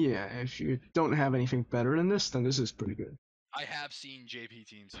card. Yeah, if you don't have anything better than this, then this is pretty good. I have seen JP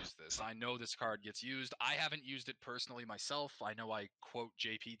teams use this. I know this card gets used. I haven't used it personally myself. I know I quote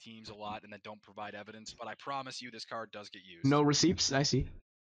JP teams a lot and then don't provide evidence, but I promise you this card does get used. No receipts, I see.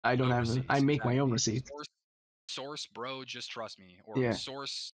 I don't have receipts, I make exactly. my own receipts. Source, bro, just trust me. Or yeah.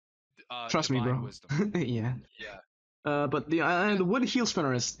 source, trust me, bro. Wisdom. yeah. Yeah. But the wood heal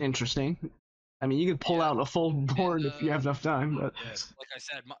spinner is interesting. I mean, you could pull out a full board if you have enough time, but yes, like I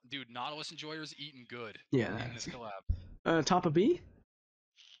said, dude, Nautilus Enjoyer's eating good. Yeah. In this collab. Top of B?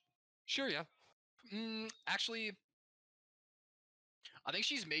 Sure, yeah. Actually, I think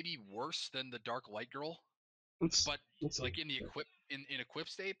she's maybe worse than the Dark Light Girl. But like in the equip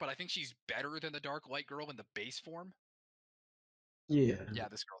state, but I think she's better than the Dark Light Girl in the base form. Yeah. Yeah,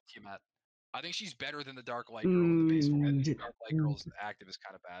 this girl, Tiamat. I think she's better than the Dark Light Girl in the base form. I think the Dark Light Girl's active is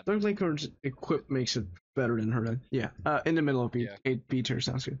kind of bad. Dark Light Girl's equip makes it better than her. Yeah. In the middle of B, 8 B tier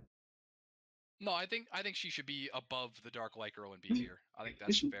sounds good. No, I think she should be above the Dark Light Girl in B tier. I think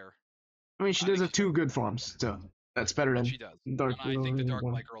that's fair. I mean, she does have 2 good forms, so that's better than she does. Dark I think the Dark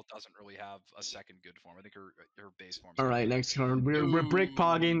Light Girl doesn't really have a second good form. I think her base form. All right, next card. We're brick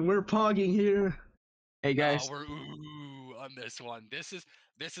pogging. We're pogging here. Hey guys. No, we're on this one. This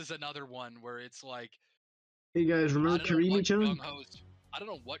is another one where it's like. Hey guys, remember Kirimi-chan? I don't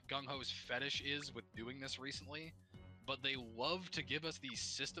know what GungHo's fetish is with doing this recently, but they love to give us these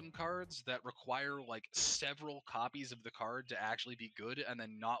system cards that require like several copies of the card to actually be good, and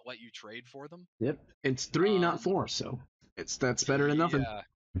then not let you trade for them. Yep, it's 3, not 4, so that's better than nothing.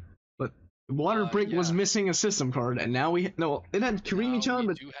 But Water Brick was missing a system card, and now it had Kirimi-chan,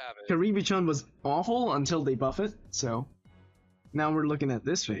 but Kirimi-chan was awful until they buff it. So now we're looking at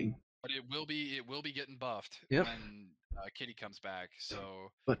this thing. But it will be getting buffed when Kitty comes back. So.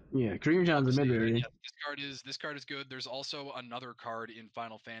 But yeah, Kirimi-chan's a mid-rare. Yeah, this card is good. There's also another card in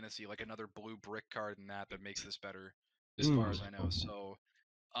Final Fantasy, like another blue brick card in that makes this better, as far as I know. So,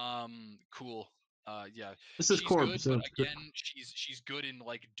 cool. Yeah, this is she's good, but again, she's good in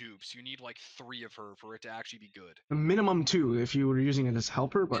like dupes. You need like 3 of her for it to actually be good. Minimum 2 if you were using it as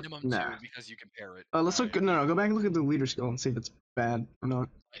helper, but minimum 2 because you can pair it. Let's look. No, go back and look at the leader skill and see if it's bad or not.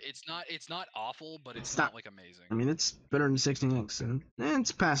 It's not awful, but it's not like amazing. I mean, it's better than 16x, so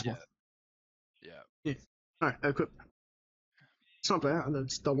it's passable. Yeah. All right, equip. It's not bad.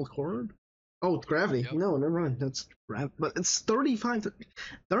 It's double cord. Oh, it's gravity. Yep. No, never mind. That's but it's 35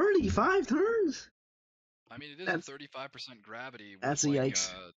 turns. I mean, it is 35% gravity. With that's a yikes.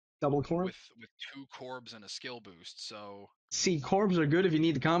 Double cord with 2 corbs and a skill boost. So see, corbs are good if you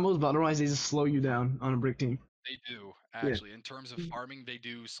need the combos, but otherwise they just slow you down on a brick team. They do actually. In terms of farming, they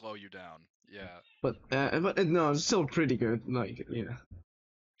do slow you down. Yeah. But no, it's still pretty good. Like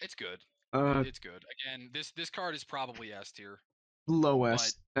it's good. It's good. Again, this card is probably S tier. Low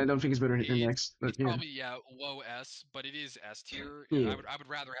S. I don't think it's better than Index. It's probably low S, but it is S tier. Yeah. I would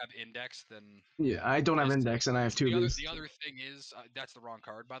rather have Index than. Yeah, I don't have Index, and I have 2 of these. The other thing is that's the wrong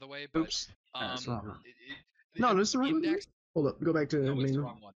card, by the way. But, oops. That's not wrong. No, this is the right Index. Hold up, go back to the main. It's the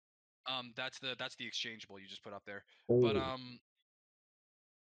wrong one. That's the exchangeable you just put up there. Oh. But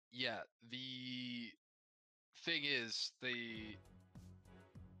yeah, the thing is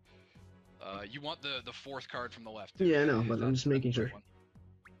you want the 4th card from the left. Yeah, I know, but I'm just making sure.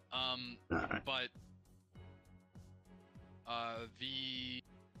 Right. But the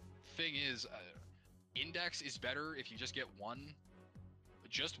thing is, Index is better if you just get one.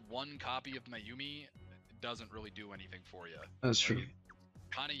 Just one copy of Mayumi doesn't really do anything for you. That's true.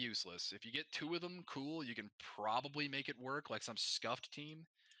 Kind of useless. If you get 2 of them, cool. You can probably make it work like some scuffed team.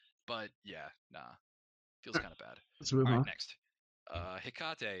 But yeah, nah. Feels kind of bad. Let's move on. Next.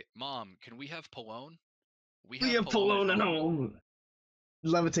 Hikate, Mom, can we have Polone? We have Polone at home.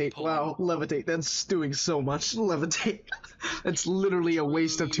 Levitate. Polone. Wow, Levitate. That's doing so much. Levitate. That's literally a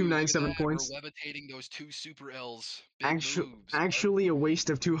waste of 297 points. We're levitating those 2 super L's. Actually, a waste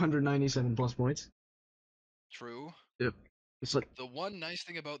of 297 plus points. True. Yep. It's like the one nice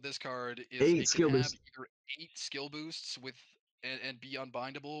thing about this card is 8 skill boosts. Either 8 skill boosts with and be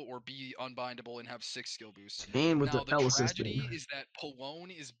unbindable, or be unbindable and have 6 skill boosts. And with now, the L assist. The tragedy is that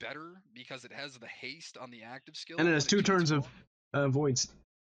Polone is better because it has the haste on the active skill. And it has 2 turns of voids.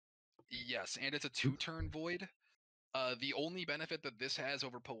 Yes, and it's a 2-turn void. The only benefit that this has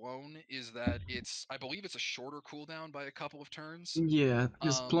over Pallone is that I believe it's a shorter cooldown by a couple of turns. Yeah,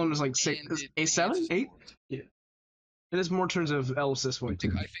 because Pallone is like And it a seven, enhances 8. yours. Yeah, it has more turns of Elves this way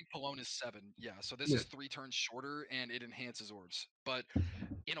too. I think Pallone is 7. Yeah, so this is 3 turns shorter, and it enhances orbs. But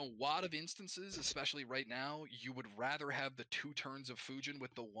in a lot of instances, especially right now, you would rather have the 2 turns of Fujin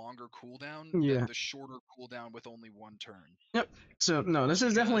with the longer cooldown than the shorter cooldown with only 1 turn. Yep. So no, this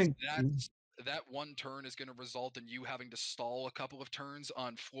is definitely that 1 turn is going to result in you having to stall a couple of turns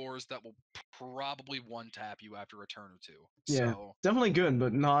on floors that will probably 1-tap you after a turn or 2. Yeah, So definitely good,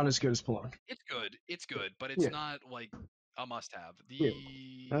 but not as good as Pallone. It's good, but it's not like a must-have. Yeah.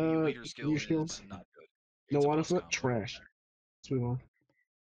 The leader skill is not good. No It's a water post foot, combo. trash. Let's move on.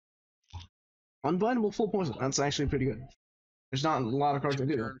 Unblindable full poison. That's actually pretty good. There's not a lot of cards that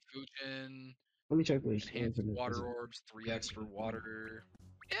do that. Fujin. Let me check this. Enhanced water orbs, 3x for water.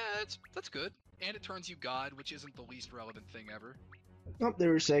 Yeah, that's good. And it turns you God, which isn't the least relevant thing ever. Oh,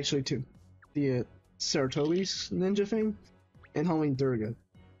 there's actually 2. The Saratobi's Ninja Fame and Halloween Durga.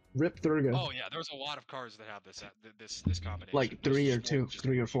 Rip Durga. Oh yeah, there's a lot of cards that have this combination. Like 3 or 2,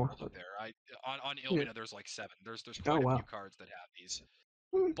 3 or 4. There, on Ilmina there's like 7. There's quite a few cards that have these,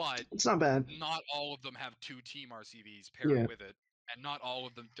 but it's not bad. Not all of them have 2 team RCVs paired with it, and not all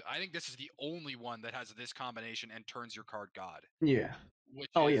of them. I think this is the only one that has this combination and turns your card God. Yeah. Which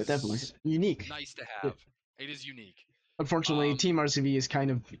is definitely unique. Nice to have. It is unique. Unfortunately, Team RCV is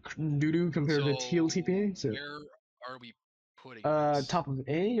kind of doo-doo compared to Teal TPA. So where are we putting this? Top of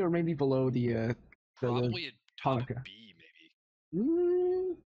A or maybe below the probably at top of B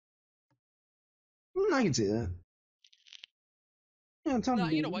maybe. I can see that. Yeah, top of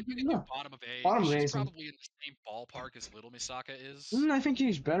B. You know what? You can do bottom of A. Bottom of A She's probably in the same ballpark as Little Misaka is. I think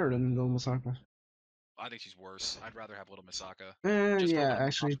she's better than Little Misaka. I think she's worse. I'd rather have Little Misaka. Yeah,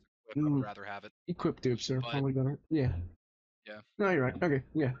 actually. I'd rather have it. Equip dupes are probably better. Yeah. Yeah. No, you're right. Okay,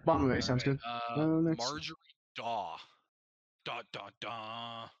 yeah. Bottom of A sounds good. Next. Marjorie Daw. Dot dot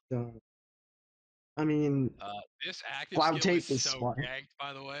dot. I mean, this active Cloud skill Tape is so smart. ganked,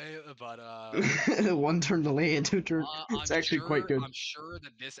 by the way, but 1 turn delay and 2 turn. It's actually quite good. I'm sure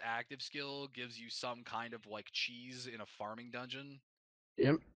that this active skill gives you some kind of like cheese in a farming dungeon.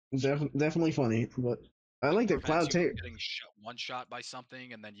 Yep, definitely funny, but I like the Cloud Tape. Getting one shot by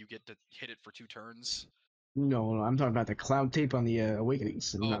something and then you get to hit it for 2 turns. No, I'm talking about the Cloud Tape on the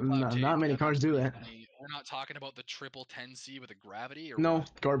Awakenings. Not many cards do that. We're not talking about the triple 10C with a gravity, or no,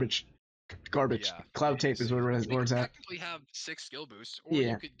 what? Garbage. Yeah, Cloud Tape is where it's at. You technically have 6 skill boosts, or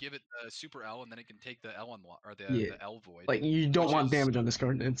you could give it the super L and then it can take the L or the L void. Like you don't want damage on this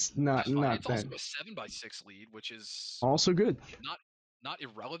card. It's not it's bad. Also a 7x6 lead, which is also good. Not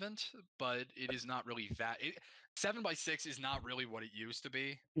irrelevant, but it is not really that. 7x6 is not really what it used to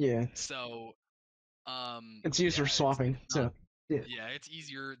be. Yeah. So, it's used for swapping. Yeah, it's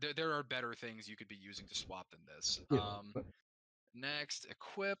easier. There are better things you could be using to swap than this. Next,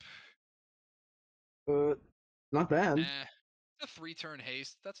 equip. Not bad. A 3-turn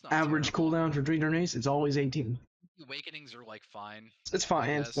haste. That's not average terrible. cooldown for 3-turn haste. It's always 18. Awakenings are like fine. It's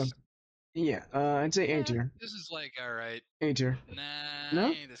fine. Yeah, I'd say A tier. This is like alright. A tier. Nah,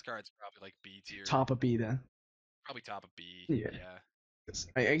 no? This card's probably like B tier. Top of B then. Probably top of B. Yeah.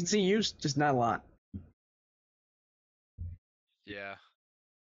 I can see use, just not a lot. Yeah.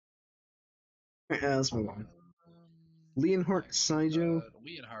 Let's move on. Leonhardt Saijo.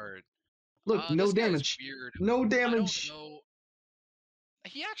 Leonhardt. Look, no damage. Weird. No damage. I don't know.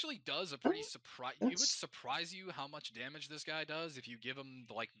 He actually does a pretty surprise. It would surprise you how much damage this guy does if you give him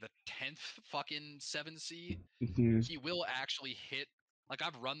like the 10th fucking 7C. He will actually hit. Like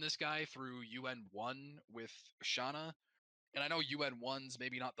I've run this guy through UN1 with Shana, and I know UN1's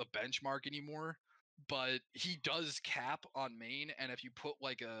maybe not the benchmark anymore, but he does cap on main, and if you put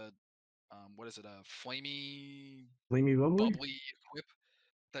like a what is it, a flamey bubbly equip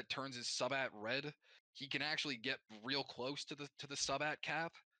that turns his subat red, he can actually get real close to the subat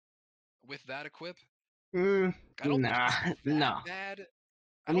cap with that equip. I don't think he's that bad.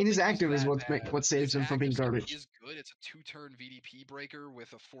 I mean, his active is what saves him from being garbage. Is good. It's a 2-turn VDP breaker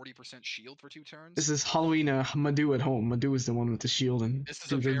with a 40% shield for 2 turns. This is Halloween Madhu at home. Madhu is the one with the shield and. This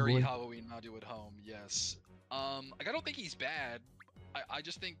is a very Halloween Madhu at home. Yes. Like I don't think he's bad. I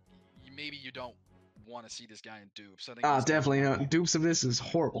just think maybe you don't want to see this guy in dupes. I think definitely not. Dupes of this is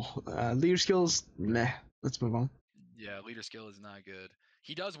horrible. Leader skills, meh. Let's move on. Yeah, leader skill is not good.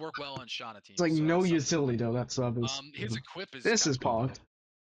 He does work well on Shana teams. It's like no utility though. That's obvious. His equip is. This is pogged.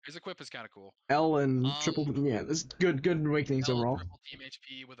 His equip is kind of cool. L and triple, yeah, this good awakenings L overall. triple team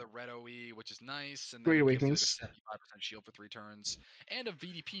HP with a red OE, which is nice, and then Great it gives you like a awakenings. 75% shield for 3 turns, and a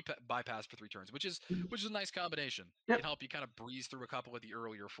VDP bypass for 3 turns, which is a nice combination. Yep. Can help you kind of breeze through a couple of the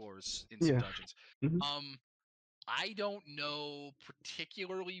earlier floors in some Yeah. dungeons. I don't know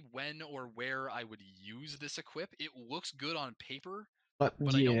particularly when or where I would use this equip. It looks good on paper, but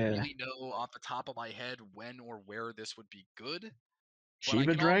I don't really know off the top of my head when or where this would be good. But I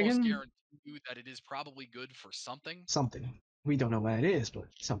Shiva can almost Dragon? guarantee you that it is probably good for something. Something. We don't know what it is, but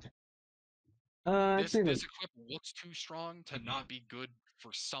something. I'd say like, This equip looks too strong to not be good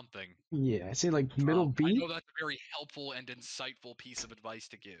for something. yeah, I'd say like middle I B. know that's a very helpful and insightful piece of advice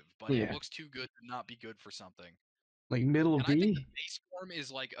to give, but it Yeah, looks too good to not be good for something. like middle And I think the B. base form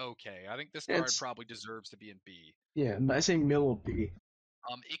is like okay. I think this card It's probably deserves to be in B. yeah, but I say middle B.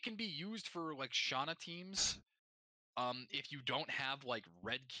 It can be used for like Shana teams. If you don't have like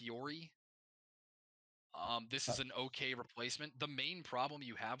Red Kiori, this is an okay replacement. The main problem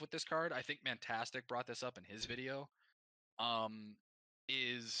you have with this card, I think Mantastic brought this up in his video,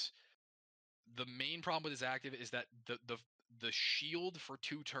 is the main problem with his active is that the shield for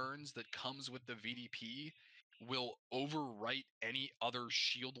 2 turns that comes with the VDP will overwrite any other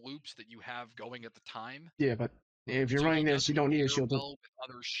shield loops that you have going at the time. Yeah, but if you're So running he this, you doesn't don't need a pair shield loop. well with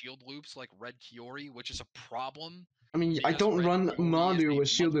other shield loops like Red Kiori, which is a problem I mean, I because don't Red run Kiori is Madu a with much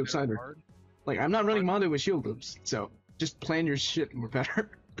shield loops better either. card. Like, I'm not running Pardon? Madu with shield loops, so just plan your shit more better,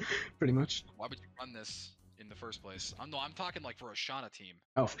 pretty much. Why would you run this in the first place? I'm talking like for a Shana team.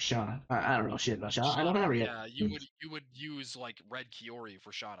 Oh, for Shana. I don't know shit about Shana. I don't Shana, have her yet. yeah, you would use like Red Kiori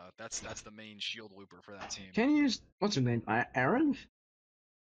for Shana. That's the main shield looper for that team. Can you use what's her name? Aaron?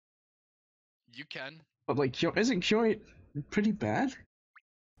 You can. But like, isn't Kyori pretty bad?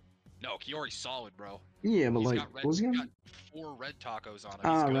 No, Kiori's solid, bro. Yeah, but He's like, got red. what's he He's got? got 4 red tacos on him. He's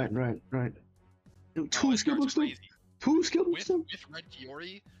Ah, good. right. No, Two this skill card's books though? crazy. Two skill books With though? Red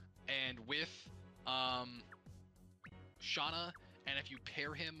Kiori and with Shana, and if you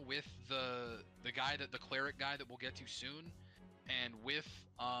pair him with the guy the cleric guy that we'll get to soon, and with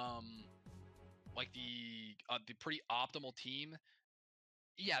like the pretty optimal team,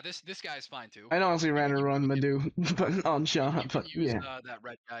 yeah, this guy's fine too. I'd honestly You rather can run Madu but on Shana, you can but use yeah. that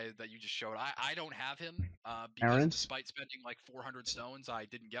red guy that you just showed. I don't have him because Aaron? despite spending like 400 stones, I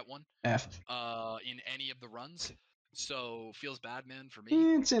didn't get one F. in any of the runs. So feels bad, man, for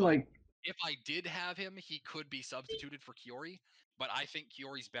me. I'd say But like, if I did have him, he could be substituted for Kiori. But I think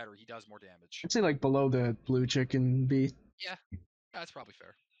Kiori's better. He does more damage. I'd say like below the blue chicken B. Yeah, that's probably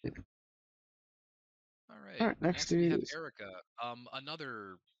fair. Yeah. All right. Alright, next we have is Erica.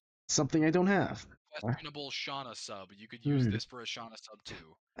 Another something I don't have. questionable Shauna sub. You could use this for a Shauna sub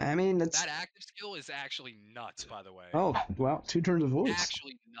too. I mean, that's... That active skill is actually nuts, by the way. Oh, well, 2 turns of voice.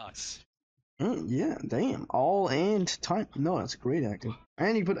 Actually nuts. Yeah, damn. All and time. No, that's a great active.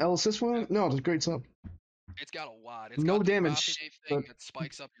 And you put L assist one? No, it's a great sub. It's got a lot. It's No got the damage, Rapine thing but that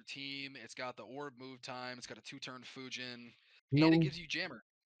spikes up your team. It's got the orb move time. It's got a 2-turn Fujin. no, And it gives you Jammer.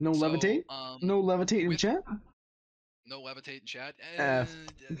 no So, levitate? No levitate in chat? no levitate in chat. F.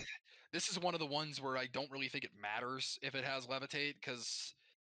 This is one of the ones where I don't really think it matters if it has levitate, because,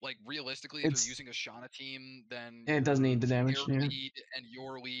 like, realistically, if you're using a Shauna team, then it doesn't need the damage, their yeah. lead and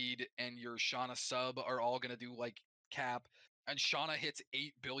your lead and your Shauna sub are all gonna do like cap, and Shauna hits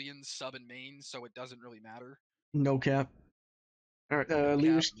 8 billion sub and main, so it doesn't really matter. No cap. Alright, No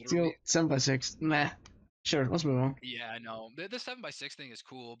leader cap, steal literally. 7x6. Nah. Sure, let's move on. Yeah, I know. The 7x6 thing is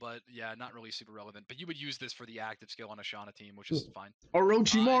cool, but yeah, not really super relevant. But you would use this for the active skill on a Shauna team, which is fine.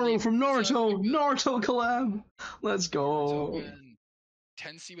 Orochimaru from It's Naruto! Naruto collab! Let's go! Naruto, man.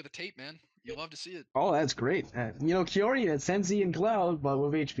 10C with a tape, man. You love to see it. Oh, that's great. You know, Kiori had Sensi and Cloud, but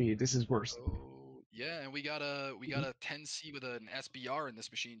with HP, this is worse. Oh, yeah, and we got a 10C with an SBR in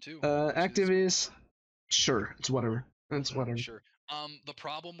this machine too. Active is... Sure, it's whatever. It's whatever. Sure. The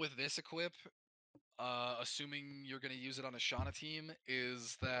problem with this equip, assuming you're going to use it on a Shauna team,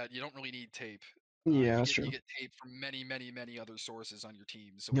 is that you don't really need tape. Yeah, that's true. You get tape from many other sources on your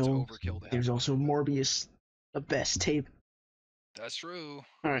team, so no, it's overkill to have. There's also Morbius, the best tape. That's true.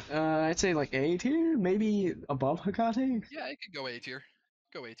 Alright, I'd say like A tier, maybe above Hekate? Yeah, it could go A tier.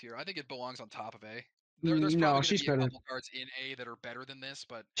 Go A tier. I think it belongs on top of A. There's probably going to be a couple cards in A that are better than this,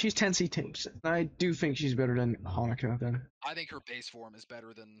 but she's 10C tapes. I do think she's better than Hanukkah then. I think her base form is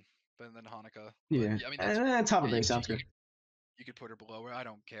better than Hanukkah. Yeah. I mean, top of base sounds good. You could put her below her. I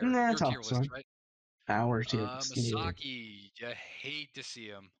don't care. Nah, Your top tier list, right? Our tier list. Masaki, you hate to see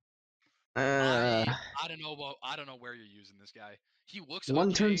him. I don't know where you're using this guy. He looks one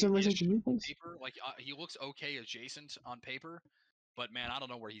okay turn on paper. Like he looks okay adjacent on paper, But man, I don't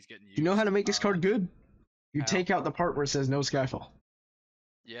know where he's getting used. You know how to make this card good? You take out the part where it says no Skyfall.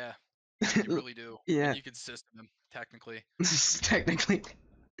 Yeah, you really do. Yeah. And you can system him, technically. Technically.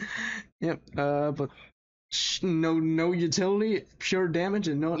 Yep. But no utility, pure damage,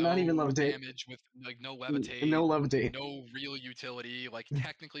 and not even levitate. Damage with like no levitate. No levitate. No real utility. Like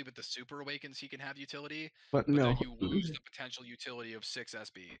technically with the Super Awakens he can have utility, but no. Then you lose the potential utility of 6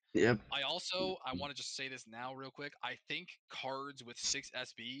 SB. Yep. I want to just say this now real quick. I think cards with 6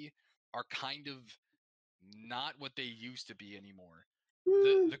 SB are kind of not what they used to be anymore.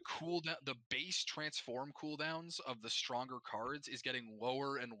 The cooldown, the base transform cooldowns of the stronger cards is getting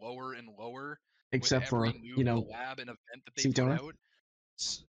lower and lower and lower except with every for new collab and event that they put out.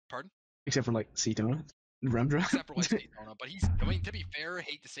 Pardon? Except for like Cetona, Remdra. Except for like Cetona, but he's. I mean, to be fair,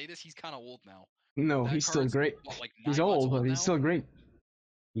 hate to say this, he's kind of old now. No, he's still great. What, like he's old, but he's still great.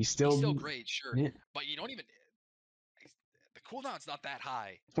 He's still great, sure. Yeah. But you don't even. The cooldown's not that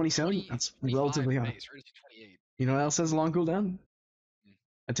high. 27. That's relatively high. Base, right? 28. You know what else has a long cooldown?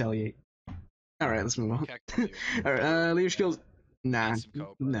 Retaliate. All right, let's move on. All right, leader skills. Nah,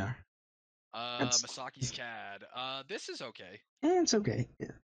 nah. Masaki's CAD. This is okay. It's okay. Yeah.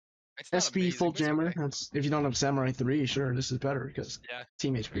 It's not SP full jammer. Okay. That's if you don't have Samurai 3, sure, this is better because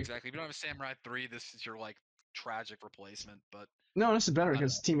team HP. Exactly. If you don't have a Samurai 3, this is your like tragic replacement. But no, this is better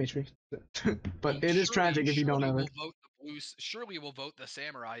because team HP. But it is tragic if you don't have it. Surely we'll vote the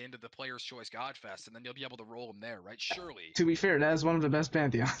Samurai into the Player's Choice Godfest, and then you'll be able to roll them there, right? Surely. To be fair, that is one of the best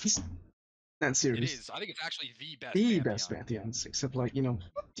pantheons. That series. It is. I think it's actually the best. Best pantheons, except like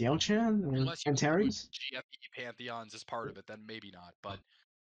Diao-chan or Antares. GFE pantheons is part of it, then maybe not. But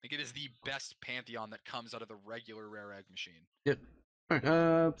I think it is the best pantheon that comes out of the regular rare egg machine. Yep. All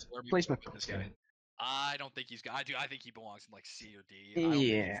right. Placement. This guy. I don't think he's. I think he belongs in like C or D.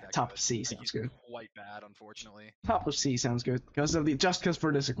 Yeah, top of C sounds good. Quite bad, unfortunately. Top of C sounds good because of just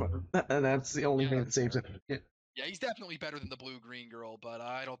for this equipment. That's the only thing that saves it. Yeah, he's definitely better than the blue-green girl, but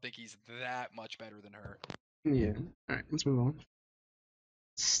I don't think he's that much better than her. Yeah. All right, let's move on.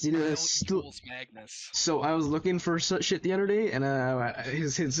 Magnus. So I was looking for shit the other day, and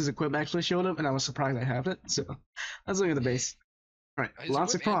his equipment actually showed up, and I was surprised I have it. So let's look at the base. All right,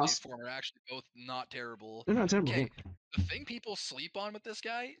 lots of cross. His form are actually both not terrible. They're not terrible. Okay, the thing people sleep on with this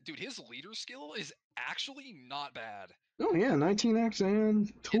guy, dude, his leader skill is actually not bad. Oh yeah, 19x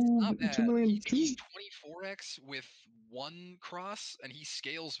and 2 million. He's 24x with 1 cross, and he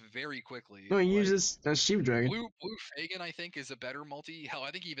scales very quickly. No, he uses Shiva Dragon. Blue Fagin, I think, is a better multi. Hell,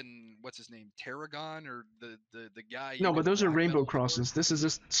 I think even what's his name, Tarragon or the guy. No, but those are rainbow crosses. This is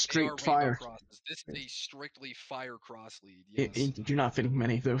just straight fire. Crosses. This is a strictly fire cross lead. Yes. You're not fitting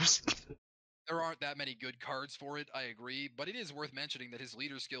many of those. There aren't that many good cards for it, I agree, but it is worth mentioning that his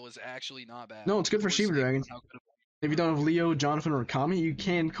leader skill is actually not bad. No, it's good for Shiva Dragon. If you don't have Leo, Jonathan, or Kami, you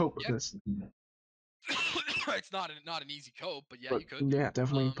can cope with this. It's not an easy cope, but you could. Yeah,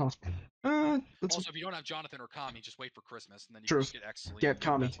 definitely possible. Also, if you don't have Jonathan or Kami, just wait for Christmas, and then you can just get X Celine. Get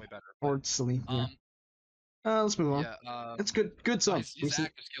Kami. That's way better. Or Celine, let's move on. That's good. Good sub. His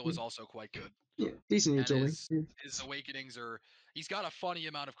active skill is also quite good. Yeah, decent utility. His awakenings are. He's got a funny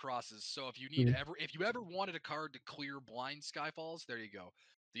amount of crosses. So if you if you ever wanted a card to clear blind Skyfalls, there you go.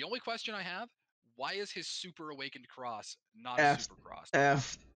 The only question I have: why is his super awakened cross not a super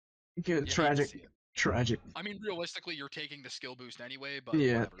cross? Good, tragic. Tragic. I mean, realistically, you're taking the skill boost anyway, but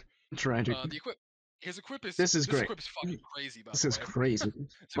whatever. Tragic. His equip is. This is great. Equip is fucking crazy, by the way. This is crazy.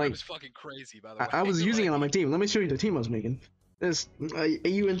 Equip is fucking crazy, by the way. I was using it on my team. Let me show you the team I was making. This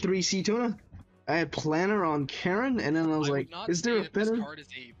AUN3 Cetona. I had Planner on Karen, and then I was like, is there a better?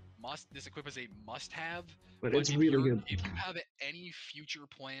 This equip is a must-have. But it's really good. If you have any future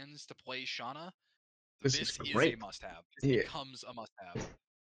plans to play Shauna, this is a must-have. It becomes a must-have.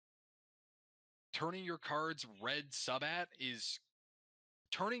 Turning your cards red sub-at is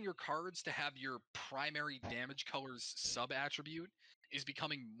turning your cards to have your primary damage colors sub-attribute is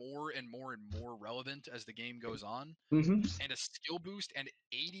becoming more and more and more relevant as the game goes on. And a skill boost and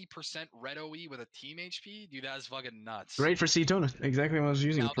 80% red OE with a team HP, dude, that's fucking nuts. Great for Cetona. Exactly what I was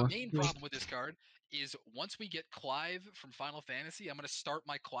using it for. The main problem with this card is once we get Clive from Final Fantasy, I'm going to start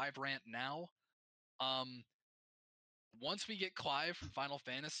my Clive rant now. Once we get Clive from Final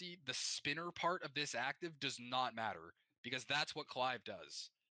Fantasy, the spinner part of this active does not matter because that's what Clive does.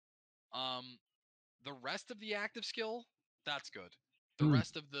 The rest of the active skill, that's good. The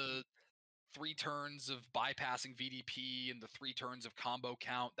rest of the 3 turns of bypassing VDP and the 3 turns of combo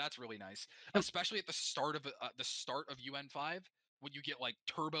count, that's really nice. Especially at the start of UN5 when you get like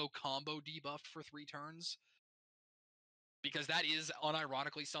turbo combo debuffed for 3 turns. because that is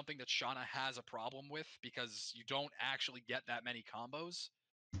unironically something that Shauna has a problem with, because you don't actually get that many combos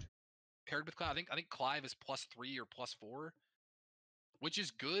paired with Clive. I think Clive is +3 or +4, which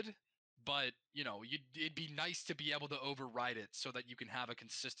is good, but you know, it'd be nice to be able to override it so that you can have a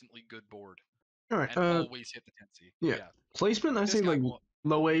consistently good board All right. and always hit the 10C. Yeah. Yeah. Placement, I This say guy, like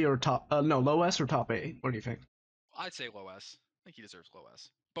low A or top. No, low S or top A. What do you think? I'd say low S. I think he deserves low S.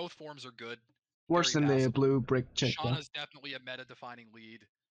 Both forms are good. Worse Very than the passable. blue brick chick. Shauna's definitely a meta-defining lead,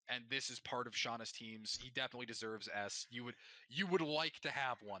 and this is part of Shauna's teams. He definitely deserves S. You would like to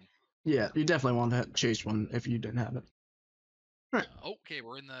have one. Yeah, you definitely want to chase one if you didn't have it. Right. Okay,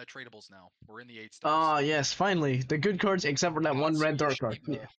 we're in the tradables now. We're in the 8 Ah, stars. yes, finally the good cards, except for that one red Tatsuya dark card.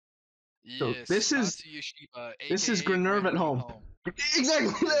 Shiba. Yeah. So Yes, Tatsuya Shiba, this is aka Grenerve at Grandma home. Home.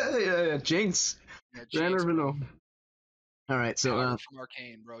 Exactly. Yeah, Jinx. Yeah, Jinx, Grenerve at bro. home. All right, so Powder from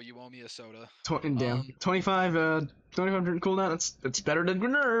Arcane, bro. You owe me a soda. damn, 25 cooldown. It's better than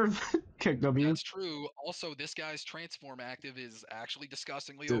Grenerve. Kick W. That's true. Also, this guy's transform active is actually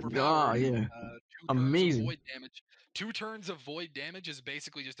disgustingly Ah, overpowered. yeah. 2 turns of Amazing. void damage. 2 turns of void damage is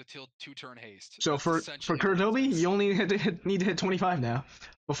basically just a 2-turn haste. So That's for essentially Kurtobi, all it is. you only need to hit 25 now.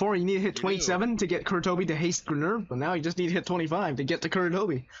 Before you need to hit 27 to get Kurtobi to haste Grenerve, but now you just need to hit 25 to get to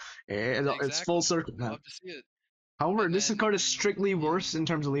Kurtobi. It's full circle now. Love to see it. However, And this then card is strictly worse in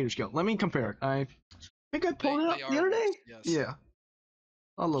terms of leader skill. Let me compare it. I think I pulled it up the other day. Yes. Yeah.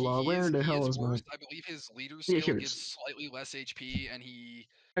 Oh la la, where the hell is worse. my? I believe his leader Yeah, skill here it gives is. slightly less HP, and he.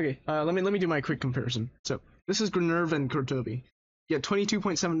 Okay, let me do my quick comparison. So this is Grenerve and Kurtobi. You get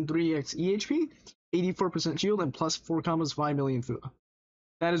 22.73x EHP, 84% shield, and plus 4 combos, 5 million food.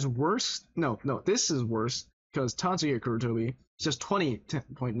 That is worse. No, this is worse because Tatsuya Kurtobi is just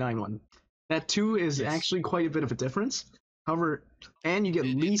 20.91. That 2 is actually quite a bit of a difference. However, and you get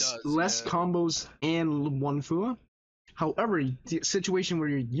less combos and 1 Fua. However, the situation where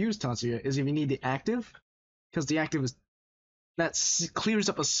you use Tatsuya is if you need the active, because the active is that clears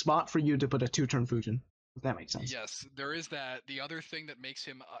up a spot for you to put a 2-turn Fujin. If that makes sense. Yes, there is that. The other thing that makes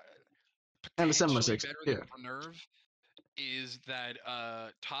him and the potentially 7/6. better than Grenerve is that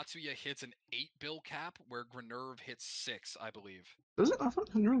Tatsuya hits an 8 bill cap, where Grenerve hits 6, I believe. Does it? I thought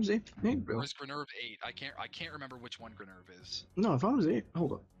Grenerve was 8 bill. Or is Grenerve 8? I can't remember which one Grenerve is. No, I thought it was 8.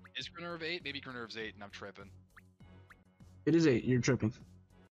 Hold up. Is Grenerve 8? Maybe Grenerve's 8 and I'm tripping. It is 8. You're tripping.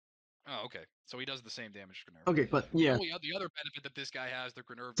 Oh, okay. So he does the same damage to Grenerve. Okay, but yeah. The other benefit that this guy has, the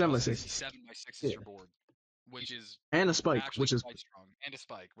Grenerve does, is he 7x6s your board, which is and a spike, which is quite strong, and a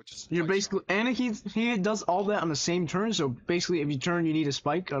spike, which is you're basically strong. And he does all that on the same turn. So basically, if you turn, you need a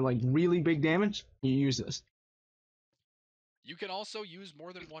spike or like really big damage, you use this. You can also use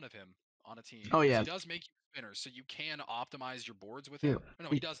more than one of him on a team. Oh yeah, he does make you a spinner, so you can optimize your boards with him. No,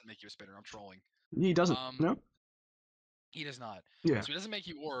 he doesn't make you a spinner. I'm trolling. He doesn't. No. He does not. Yeah. So he doesn't make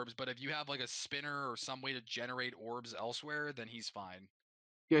you orbs, but if you have like a spinner or some way to generate orbs elsewhere, then he's fine.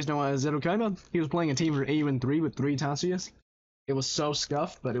 You guys know Zeto Kaiba? He was playing a team for AU3 with 3 Tatsuyas. It was so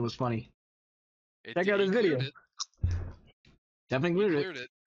scuffed, but it was funny. Check out his video. Definitely cleared it.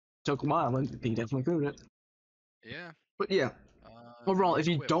 Took a while, but he definitely cleared it. Yeah. But yeah. Overall, if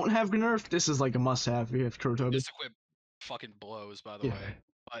you don't have Grenerve, this is like a must-have if you have Kurtobi. This equip fucking blows, by the way.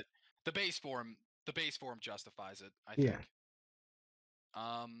 But the base form justifies it, I think.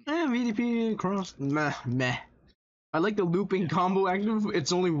 VDP cross meh. I like the looping combo active.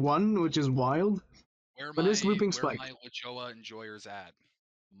 It's only 1, which is wild. But it's looping spike. Where my Lajoa enjoyers at?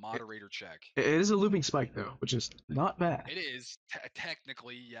 Moderator check. It is a looping spike though, which is not bad. It is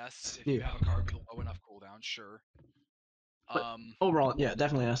technically, yes. If you have a card with a low enough cooldown, sure. But overall, yeah,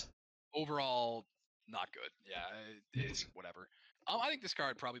 definitely yes. Overall, not good. Yeah, it's whatever. I think this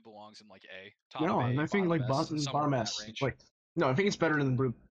card probably belongs in like A. Top no, A, I think like bottom S. Like, no, I think it's better than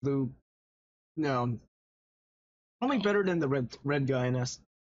the blue. No, only better than the red guy in S.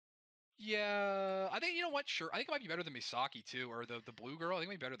 Yeah, I think, you know what? Sure, I think it might be better than Misaki too, or the blue girl. I think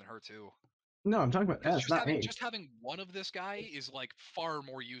it might be better than her too. No, I'm talking about S, not A. Just having one of this guy is like far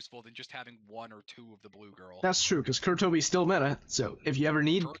more useful than just having 1 or 2 of the blue girl. That's true, because Kurtobi's still meta, so if you ever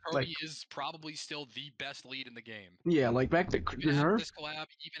need, Kurtobi is probably still the best lead in the game. Yeah, like back to Grenerve. This collab,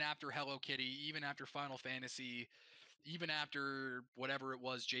 even after Hello Kitty, even after Final Fantasy, even after whatever it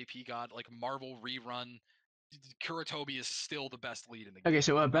was JP got, like Marvel rerun, Kurtobi is still the best lead in the game. Okay,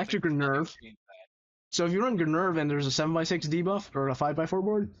 so back to Grenerve. So if you run Grenerve and there's a 7x6 debuff or a 5x4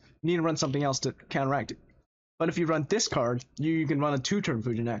 board, you need to run something else to counteract it. But if you run this card, you can run a 2-turn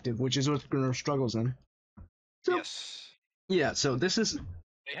Fujin active, which is what Grenerve struggles in. So, yes. Yeah, so this is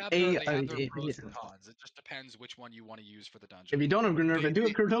they have their pros and cons. It just depends which one you want to use for the dungeon. If you don't have Grenerve and do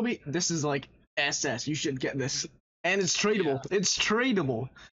have Kurtobi, this is like SS. You should get this. And it's tradable. Yeah. It's tradable.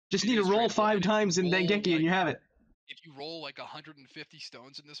 Just It need to is roll tradable, 5 and if times you in roll, Dengeki and you have it. if you roll like 150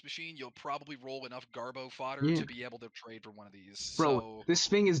 stones in this machine, you'll probably roll enough Garbo fodder Yeah. to be able to trade for one of these. Bro, So this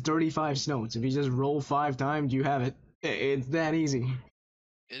thing is 35 stones. If you just roll 5 times, you have it. It's that easy.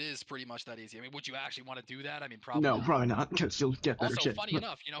 it is pretty much that easy. I mean, would you actually want to do that? I mean, probably No, not. probably not, because you'll get better Also, shit. funny But,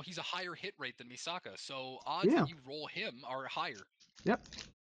 enough, you know, he's a higher hit rate than Misaka, so odds yeah. that you roll him are higher. Yep.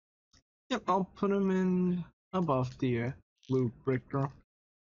 Yep, I'll put him in above the blue brick draw.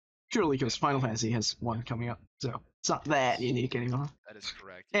 Purely because Yeah, Final Fantasy has one coming up, so it's not that unique anymore. that is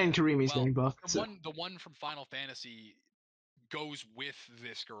correct. And Yeah. Karimi's Well, getting buffed, so the one from Final Fantasy goes with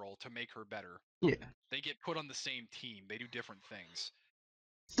this girl to make her better. yeah. They get put on the same team. They do different things.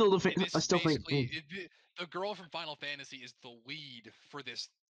 I still think The girl from Final Fantasy is the lead for this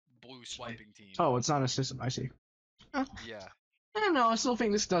blue swiping team. oh, it's not a system. I see. Yeah. I don't know. I still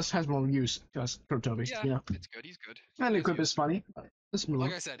think this has more use because Kurtobi. Yeah, You know, it's good. He's good. and He the has equip use. is funny. Let's move Like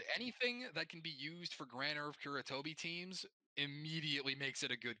on. I said, anything that can be used for Grand Nerve Kuratobi teams immediately makes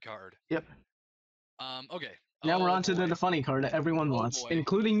it a good card. Yep. Okay. Now we're Oh on to boy. the funny card that everyone Oh wants, boy.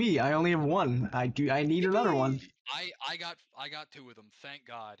 including me. I only have one. I need another one. Yippee! I got two of them. Thank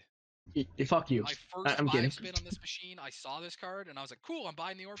God. Fuck you. My first I'm kidding. 5 spin on this machine, I saw this card and I was like, cool, I'm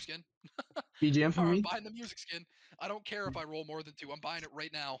buying the orb skin. BGM for Or I'm me. buying the music skin. I don't care if I roll more than 2. I'm buying it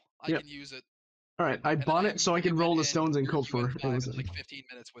right now. I Yep. can use it. All right. I And then bought I it so I immediately could roll went the stones and tier cope for it. UN5 Was in like 15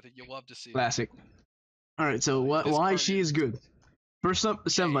 minutes with it. You'll love to see it. classic. All right. So what? This Why card she is good? First up,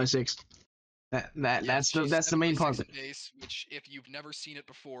 7x6. Yes, she's That's the main part 7x6 of it. in base, which if you've never seen it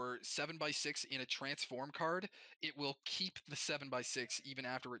before, 7x6 in a transform card, it will keep the 7x6 even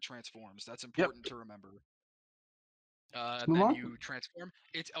after it transforms. That's Yep. important to remember. Move Then on. you transform.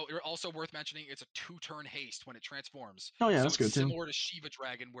 It's also worth mentioning it's a 2-turn haste when it transforms. Oh yeah, So that's it's good too. similar to Shiva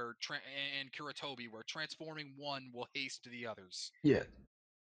Dragon where and Kuratobi, where transforming one will haste the others. Yeah.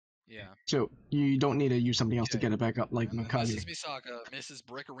 Yeah. So you don't need to use something else to Okay. get it back up like And then Mikage. Mrs. Misaka, Mrs.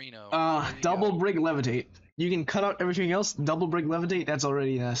 Brickerino. There you Double go. brick levitate. You can cut out everything else. Double brick levitate. That's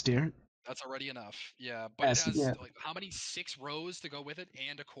already an S tier. That's already enough. Yeah, but it has Yeah. like how many 6 rows to go with it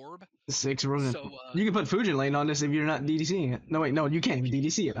and a corb? 6 rows. So You can put Fujin Lane on this if you're not DDCing it. No wait, no, you can't even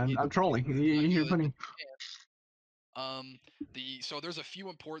DDC it. I'm trolling. You're putting. So there's a few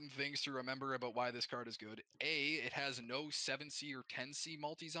important things to remember about why this card is good. It has no 7C or 10C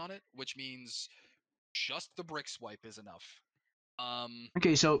multis on it, which means just the brick swipe is enough.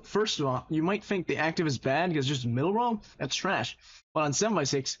 Okay, so first of all, you might think the active is bad because just middle row, that's trash. But on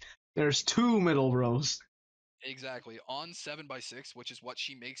 7x6, there's 2 middle rows. Exactly. On 7x6, which is what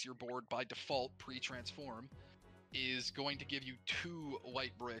she makes your board by default pre-transform, is going to give you 2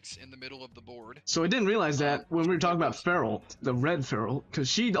 light bricks in the middle of the board. So I didn't realize that when we were talking about Feral, the red Feral, because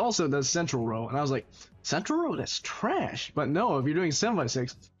she also does central row, and I was like, central row? That's trash. But no, if you're doing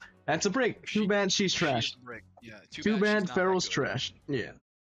 7x6, that's a brick. Too bad she's trash. Yeah, too bad Feral's trash. Yeah.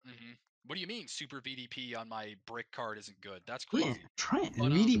 What do you mean super VDP on my brick card isn't good? That's crazy. Yeah, try it.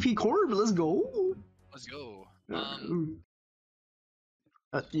 VDP Corb, let's go. Let's go.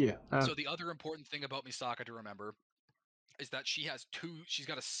 Yeah. So the other important thing about Misaka to remember is that she's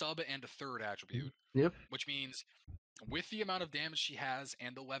got a sub and a third attribute. Yep. Which means with the amount of damage she has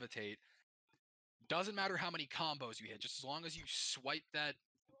and the levitate, doesn't matter how many combos you hit, just as long as you swipe that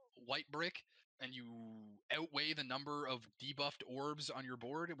white brick and you outweigh the number of debuffed orbs on your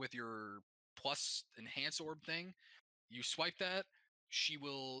board with your plus enhance orb thing, you swipe that, she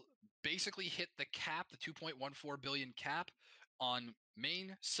will basically hit the cap, the 2.14 billion cap on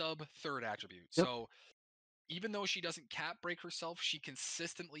main, sub, third attribute. Yep. So even though she doesn't cap break herself, she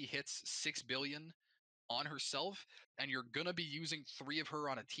consistently hits 6 billion on herself, and you're gonna be using 3 of her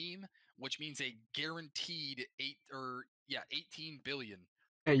on a team, which means a guaranteed 18 billion.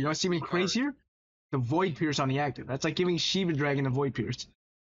 Hey, you know what's even crazier? The Void Pierce on the active. That's like giving Shiva Dragon a Void Pierce.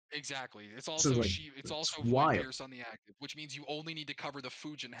 Exactly. It's also Void Pierce on the active, which means you only need to cover the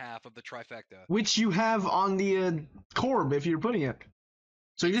Fujin half of the trifecta. Which you have on the Corb if you're putting it.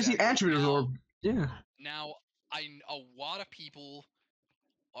 So you just need attribute orb. Yeah. Now, a lot of people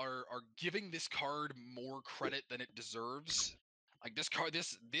are giving this card more credit than it deserves. Like this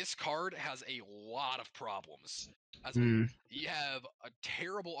card has a lot of problems. You have a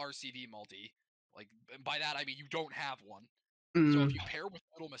terrible RCV multi. Like by that I mean you don't have one. So if you pair with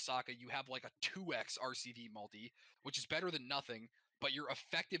Little Misaka, you have like a 2x RCV multi, which is better than nothing, but your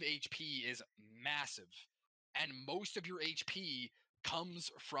effective HP is massive. And most of your HP comes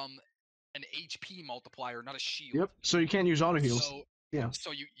from an HP multiplier, not a shield. Yep. So you can't use auto heals.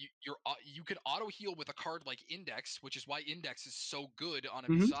 So you can auto heal with a card like Index, which is why Index is so good on a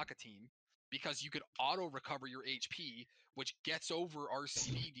Misaka team. because you could auto recover your HP, which gets over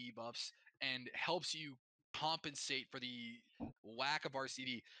RCD debuffs and helps you compensate for the lack of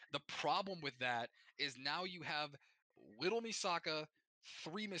RCD. The problem with that is now you have Little Misaka,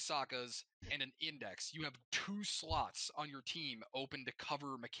 3 Misakas, and an Index. You have 2 slots on your team open to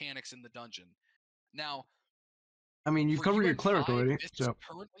cover mechanics in the dungeon. Now, I mean, you've for covered your UN5, cleric already, this is so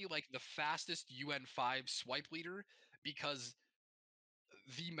currently like the fastest UN5 swipe leader because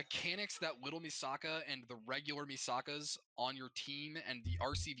the mechanics that Little Misaka and the regular Misakas on your team and the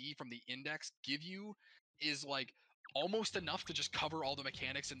RCV from the Index give you is like almost enough to just cover all the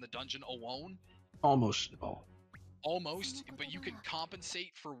mechanics in the dungeon alone. almost all. Almost, but you can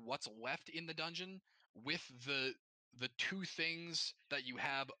compensate for what's left in the dungeon with the 2 things that you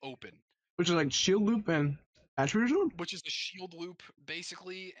have open, Which is like shield loop and attribute absorb? which is the shield loop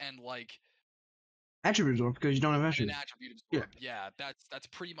basically, and like Attribute absorb, because you don't have and an attribute. attribute absorb. Yeah, that's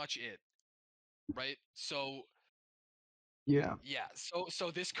pretty much it. Right? So Yeah. yeah,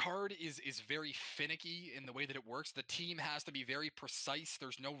 so this card is very finicky in the way that it works. The team has to be very precise.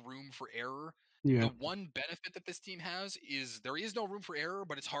 There's no room for error. Yeah. The one benefit that this team has is there is no room for error,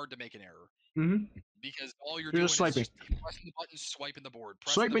 but it's hard to make an error. Mm-hmm. Because all you're You're doing just is swiping. just pressing the button, swiping the board,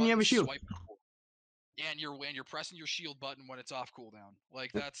 pressing Swipe the and you have button, a shield. swiping the board. And you're pressing your shield button when it's off cooldown.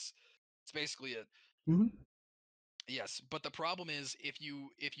 Like Yep. that's basically it. Mm-hmm. Yes, but the problem is if you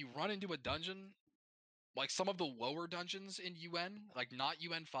run into a dungeon, like some of the lower dungeons in UN, like not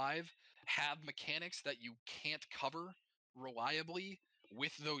UN5, have mechanics that you can't cover reliably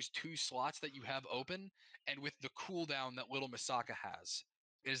with those 2 slots that you have open and with the cooldown that Little Misaka has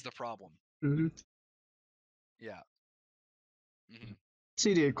is the problem. Mm-hmm. Yeah. Mm-hmm.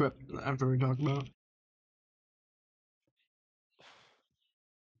 CD equip after we talk about.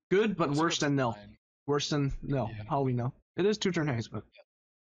 Good, but We'll see worse what than nil. design. Worse than no. Yeah. How we know? It is 2-turn haste, but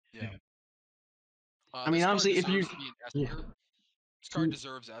Yeah. I mean, This card obviously, if you deserves to be an S yeah tier. This card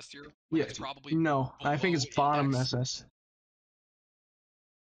deserves S tier. Like yeah it's probably no, I think below it's bottom Index. SS.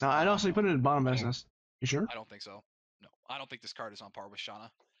 No, I'd also put it at bottom SS. You sure? I don't think so. No, I don't think this card is on par with Shauna.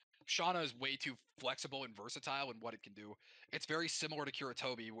 Shauna is way too flexible and versatile in what it can do. It's very similar to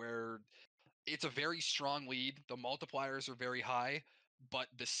Kuratobi, where it's a very strong lead. The multipliers are very high, but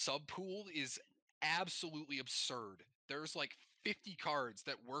the sub pool is absolutely absurd. There's like 50 cards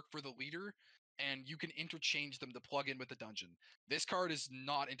that work for the leader, and you can interchange them to plug in with the dungeon. This card is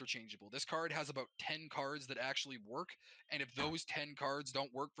not interchangeable. This card has about 10 cards that actually work, and if those 10 cards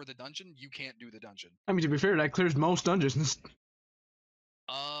don't work for the dungeon, you can't do the dungeon. I mean, to be fair, that clears most dungeons.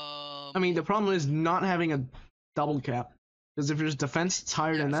 I mean, the problem is not having a double cap. Because if there's defense, it's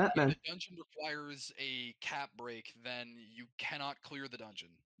higher than that, if then the dungeon requires a cap break, then you cannot clear the dungeon.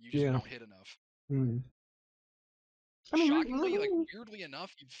 You just won't hit enough. Hmm. I mean, Shockingly, like weirdly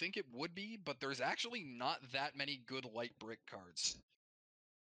enough, you'd think it would be, but there's actually not that many good light brick cards.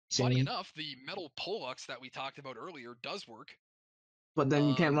 Funny enough, the metal Pollux that we talked about earlier does work. But then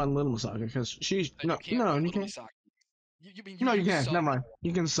you can't run Little Misaka because she's you can't no, run you Little can't. Misaki. You mean No, you can. sub Never mind.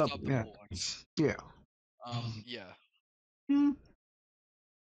 You can sub. the Yeah. Pollux. Yeah. Yeah. Hmm.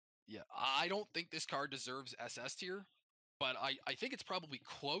 Yeah. I don't think this card deserves SS tier, but I think it's probably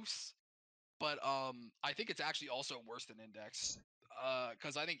close. But I think it's actually also worse than Index.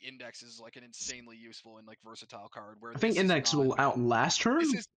 Because I think Index is like an insanely useful and like versatile card. Where I think this Index is not, will outlast her.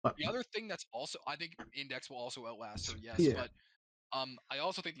 this is But the other thing that's also I think Index will also outlast her. Yes, yeah. but I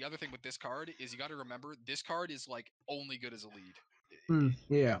also think the other thing with this card is you got to remember this card is like only good as a lead.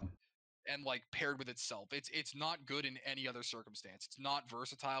 Yeah. And like paired with itself. It's not good in any other circumstance. It's not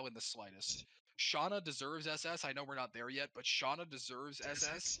versatile in the slightest. Shauna deserves SS. I know we're not there yet, but Shauna deserves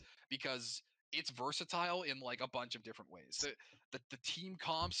SS because it's versatile in like a bunch of different ways. The team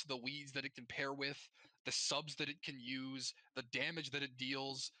comps, the leads that it can pair with, the subs that it can use, the damage that it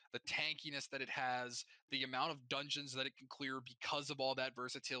deals, the tankiness that it has, the amount of dungeons that it can clear because of all that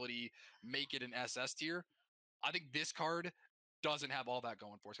versatility make it an SS tier. I think this card doesn't have all that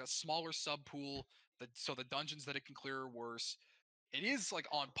going for it. It's got a smaller sub pool, so the dungeons that it can clear are worse. It is like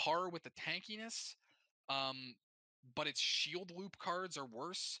on par with the tankiness, but its shield loop cards are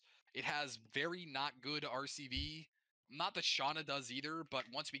worse. It has very not good RCV. Not that Shauna does either, but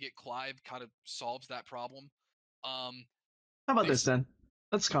once we get Clive, kind of solves that problem. How about this then?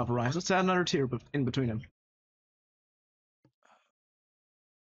 Let's compromise. Let's add another tier in between them.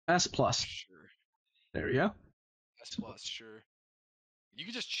 S plus. Sure. There we go. S plus, sure. You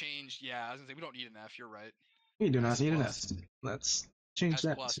could just change. Yeah, I was gonna say we don't need an F. You're right. We do not need an S. Let's change S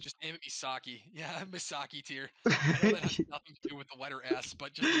that. plus, just name it Misaki. Yeah, Misaki tier. I know that has nothing to do with the letter S,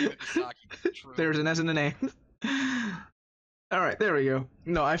 but just name it Misaki. True. There's an S and an A. Alright, there we go.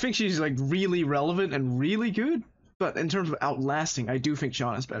 No, I think she's like really relevant and really good, but in terms of outlasting, I do think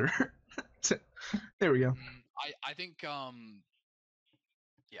Shauna's better. So, there we go. I think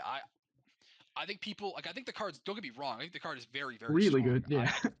yeah, I think people like I think the card's don't get me wrong, I think the card is very, very Really strong. good,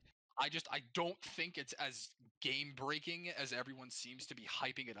 yeah. I don't think it's as game breaking as everyone seems to be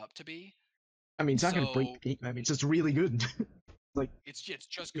hyping it up to be. I mean, it's not gonna break the game. I mean, it's just really good. Like it's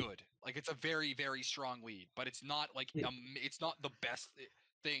just good. Like it's a very, very strong lead, but it's not like yeah, it's not the best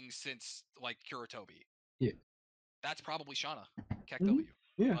thing since like Kuratobi. yeah. That's probably Shauna, Keck Mhm. W.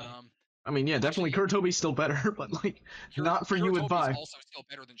 Yeah. But I mean, yeah, definitely actually, Kurtobi's still better, but like not for you and Kuratobi is five. also still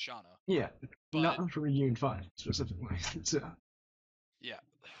better than Shauna. Yeah, But not for you and five specifically. So yeah.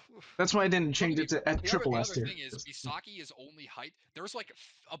 that's why I didn't change Look, it to at the other, triple the S other tier. thing is Misaki is only hyped. There's like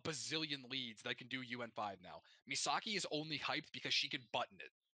a bazillion leads that can do UN5 now. Misaki is only hyped because she can button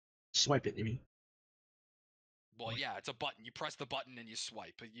it. Swipe it, you mean? Well, yeah, it's a button. You press the button and you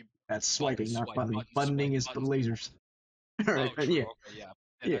swipe. You That's button swiping, not swipe buttoning. button Buttoning swipe is the button swipe. lasers. All right, Oh, but true. yeah, Okay, yeah.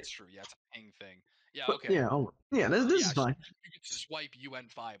 Yeah, yeah. that's true. Yeah, it's a ping thing. Yeah, But okay. yeah, yeah, this Yeah, is fine. you can swipe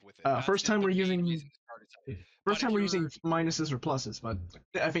UN5 with it. That's First time the we're main using reason this card is hyped. first But time if we're using you're minuses or pluses, but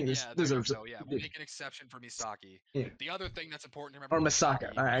I think this yeah, there you deserves it. go. Yeah, we'll make an exception for Misaki. Yeah. The other thing that's important to remember Or about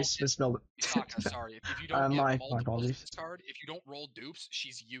Misaka. Misaki, I misspelled it. Misaka, sorry. If you don't get My multiples with apologies. this card, if you don't roll dupes,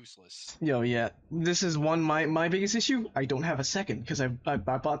 she's useless. Yo, yeah, this is my biggest issue. I don't have a second because I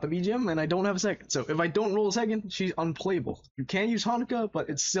bought the BGM and I don't have a second. So if I don't roll a second, she's unplayable. You can use Hanukkah, but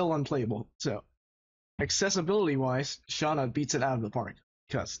it's still unplayable. So accessibility wise, Shauna beats it out of the park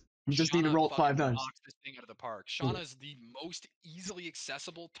because you just need to Shauna roll it 5 fucking times. knocks this thing out of the park. Shauna is the most easily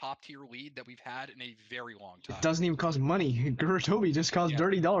accessible top tier lead that we've had in a very long time. It doesn't even cost money. Gurutobi just cost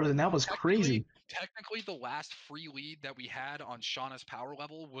 $30, and that was crazy. Technically, the last free lead that we had on Shauna's power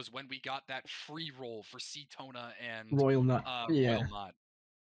level was when we got that free roll for Cetona and Royal Nut. Yeah. Royal Nut.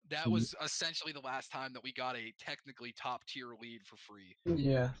 That was essentially the last time that we got a technically top tier lead for free.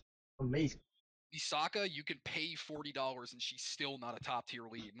 Yeah. Amazing. Misaka, you can pay $40 and she's still not a top tier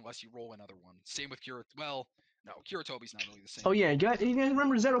lead unless you roll another one. Same with well, no, Kuratobi's not really the same. Oh yeah, you guys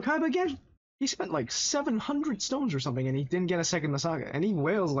remember Zero Kaiba again? He spent like 700 stones or something, and he didn't get a second Misaka, and he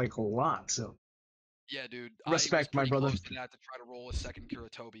wails like a lot. So yeah, dude, respect, I was my brother. close to that to try to roll a second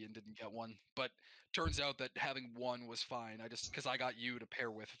Kuratobi and didn't get one, but turns out that having one was fine. Because I got you to pair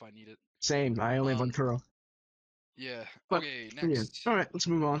with if I need it. Same. I only have one Kuro. Yeah. But, okay. Next. Yeah. All right, let's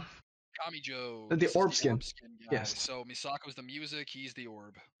move on. Kamijo. The orb skin. Guy. Yes. So Misako's the music. He's the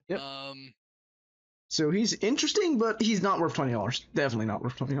orb. Yep. So he's interesting, but he's not worth $20. Definitely not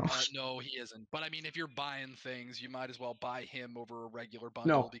worth $20. No, he isn't. But I mean, if you're buying things, you might as well buy him over a regular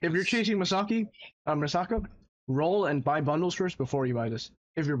bundle. No, if you're chasing Misaka, roll and buy bundles first before you buy this.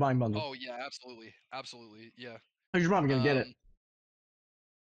 If you're buying bundles. Oh yeah, absolutely, yeah. You're probably gonna get it.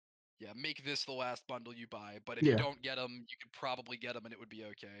 Yeah, make this the last bundle you buy. But if you don't get them, you could probably get them, and it would be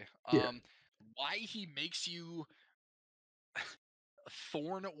okay. Why he makes you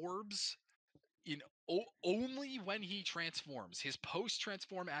thorn orbs? Only when he transforms. His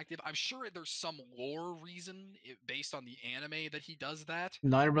post-transform active, I'm sure there's some lore reason based on the anime that he does that.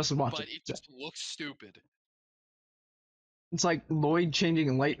 Neither of us have watched it. But it just looks stupid. It's like Lloyd changing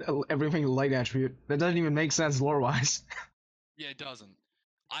everything light attribute. That doesn't even make sense lore-wise. Yeah, it doesn't.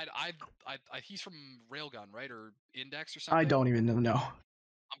 He's from Railgun, right? Or Index or something? I don't even know.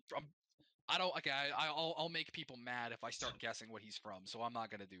 I'll make people mad if I start guessing what he's from, so I'm not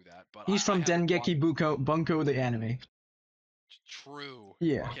gonna do that. But he's from Dengeki Bunko the anime. True.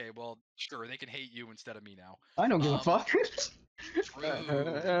 Yeah. Okay, well, sure, they can hate you instead of me now. I don't give a fuck. True.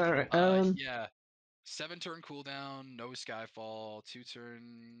 Yeah. 7-turn cooldown, no Skyfall,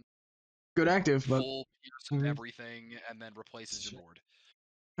 2-turn. Good active, but full pierce of everything, and then replaces your board.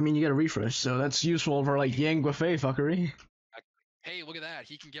 I mean, you get a refresh, so that's useful for like Yang Guifei fuckery. Hey, look at that!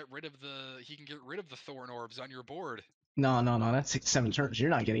 He can get rid of the thorn orbs on your board. No, that's 6-7 turns. You're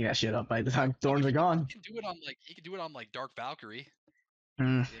not getting that shit up by the time thorns are gone. He can do it on like Dark Valkyrie.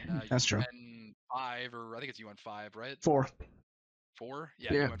 That's true. UN5 or I think it's UN5, right? 4. 4?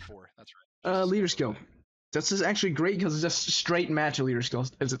 Yeah, UN4. That's right. Leader skill. This is actually great because it's just straight match of leader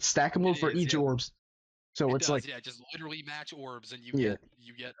skills. Is it stackable for each orbs? So it's like just literally match orbs and you get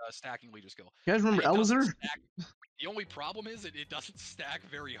stacking leader skill. You guys remember Elazar? The only problem is it doesn't stack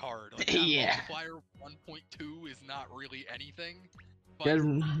very hard. Like, multiplier 1.2 is not really anything. But if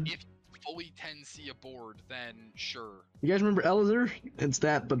you fully 10C a board, then sure. You guys remember Elazar? It's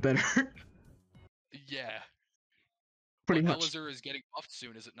that, but better. Yeah. Pretty much. Elazar is getting buffed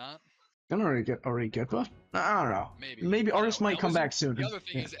soon, is it not? Didn't already get buffed? I don't know. Maybe artists might come back soon. The other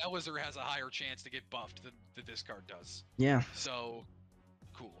thing is Elazar has a higher chance to get buffed than this card does. Yeah. So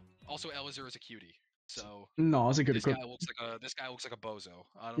cool. Also, Elazar is a cutie. So no, it's a good. This guy looks like a bozo.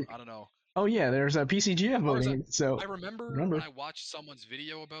 I don't know. Oh yeah, there's a PCGF voting. So I remember when I watched someone's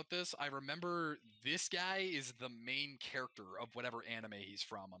video about this. I remember this guy is the main character of whatever anime he's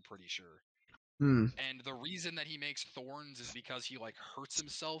from. I'm pretty sure. And the reason that he makes thorns is because he like hurts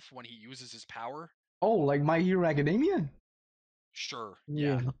himself when he uses his power. Oh, like My Hero Academia? Sure.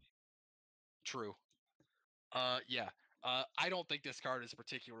 Yeah. True. Yeah. I don't think this card is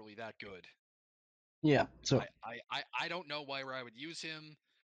particularly that good. Yeah. So I don't know why I would use him.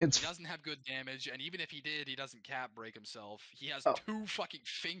 He doesn't have good damage, and even if he did, he doesn't cap break himself. He has 2 fucking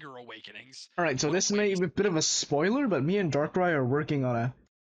finger awakenings. Alright, so this may be a bit of a spoiler, but me and Darkrai are working on a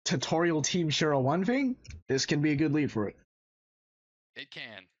tutorial Team Shiro 1 thing. This can be a good lead for it. It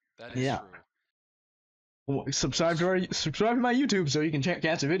can. That is true. Well, subscribe to my YouTube so you can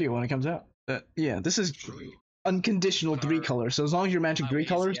catch a video when it comes out. Yeah, this is unconditional 3 colors, so as long as you're matching 3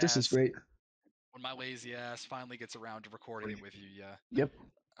 colors, this is great. When my lazy ass finally gets around to recording it with you, yeah. Yep.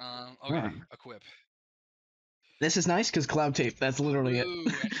 Okay, equip. This is nice because cloud tape. That's literally it. Any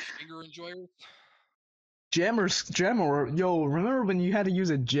finger enjoyers? Jammer. Yo, remember when you had to use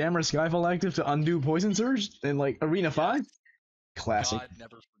a Jammer Skyfall active to undo Poison Surge in like Arena 5? Classic. God,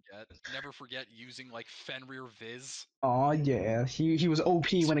 never forget using like Fenrir Viz. Oh yeah, he was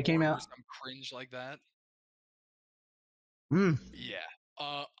OP when it came out. Some cringe like that. Yeah.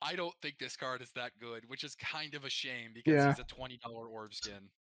 I don't think this card is that good, which is kind of a shame because he's a $20 orb skin.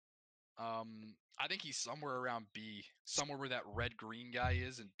 I think he's somewhere around B, somewhere where that red-green guy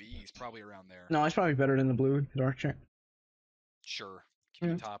is, and B, he's probably around there. No, he's probably better than the blue Dark Check. Sure,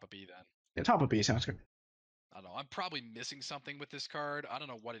 can be top of B then. Yeah, top of B sounds good. I don't know. I'm probably missing something with this card. I don't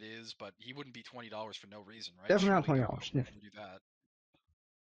know what it is, but he wouldn't be $20 for no reason, right? Definitely not $20. Yeah. Do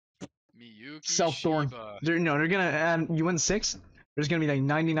that. Miyuki Self-Thorn. They're gonna add. You win 6. There's gonna be like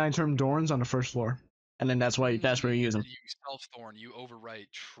 99 term Dorns on the first floor, and then that's where you use them. You Self-Thorn. You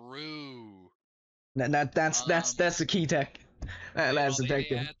overwrite. True. That's the key tech. That's the tech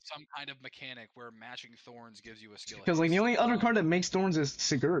thing. Add some kind of mechanic where matching Thorns gives you a skill. Because like the only other card that makes Thorns is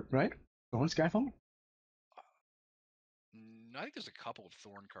Sigurd, right? Thorn Skyfall. I think there's a couple of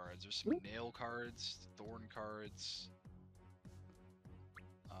Thorn cards. There's some Nail cards, Thorn cards.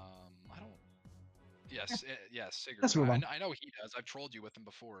 I don't. Yes, Sigurd. Let's move on. I know he does. I've trolled you with him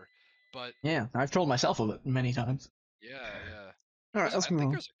before, but yeah, I've trolled myself with it many times. Yeah. All right, let's move on. I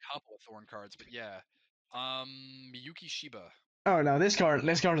think there's a couple of Thorn cards, but yeah. Miyuki Shiba. Oh no, this card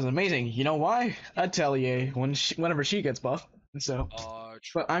is amazing. You know why? Atelier whenever she gets buffed. So,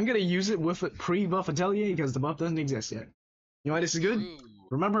 but I'm gonna use it with pre-buff Atelier because the buff doesn't exist yet. You know why this is good?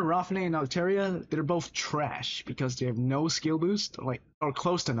 Remember Rafne and Altaria? They're both trash because they have no skill boost, or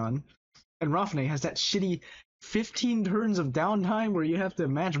close to none. And Rafne has that shitty 15 turns of downtime where you have to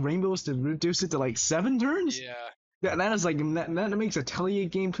match rainbows to reduce it to like 7 turns. Yeah. That is like that makes Atelier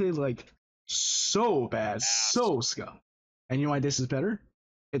gameplay like so bad, so scum. And you know why this is better?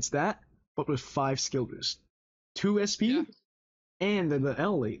 It's that, but with 5 skill boost, 2 SP, and the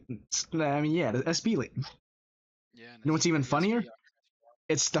L late. I mean, yeah, the SP late. Yeah. You know what's even funnier?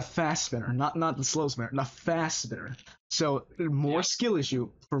 It's the fast spinner, not the slow spinner, the fast spinner. So more skill issue.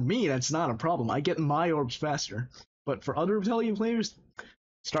 For me, that's not a problem. I get my orbs faster. But for other Atelier players,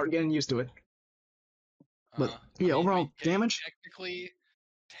 start getting used to it. But overall damage.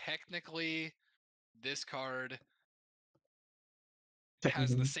 Technically, this card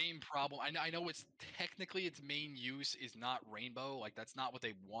has the same problem. I know it's technically its main use is not rainbow. Like that's not what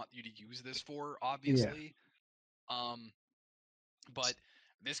they want you to use this for, obviously. But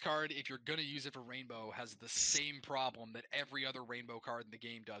this card, if you're gonna use it for rainbow, has the same problem that every other rainbow card in the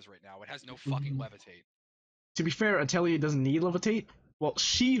game does right now. It has no fucking levitate. To be fair, Atelier doesn't need levitate. Well,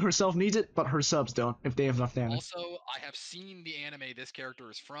 she herself needs it, but her subs don't if they have enough damage. Also, I have seen the anime this character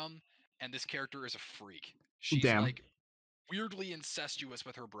is from, and this character is a freak. She's like weirdly incestuous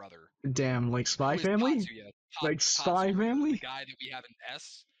with her brother. Damn, like Spy Family? Spy Family? The guy that we have in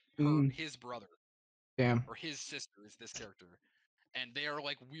S, his brother. Damn. Or his sister is this character. And they are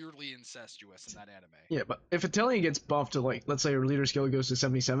like weirdly incestuous in that anime. Yeah, but if Atelier gets buffed to like, let's say her leader skill goes to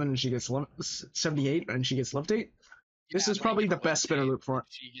 77 and she gets 78 and she gets levitate, this is probably the best spinner loop for it.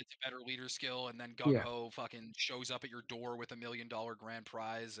 She gets a better leader skill, and then GungHo fucking shows up at your door with $1 million grand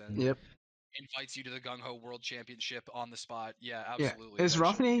prize and invites you to the GungHo World Championship on the spot. Yeah, absolutely. Yeah. Is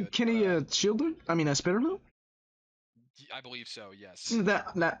Rafne Kenny a shielder? I mean, a spinner loop? I believe so. Yes.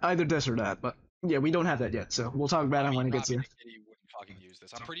 That either this or that, but yeah, we don't have that yet, so we'll talk about it when it gets here. Kitty wouldn't fucking use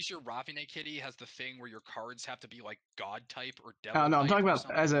this. I'm pretty sure Rafine Kitty has the thing where your cards have to be like God type or Devil no, I'm type talking or about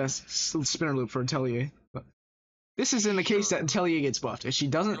something. as a spinner loop for Atelier. But this is in the case that Atelier gets buffed. If she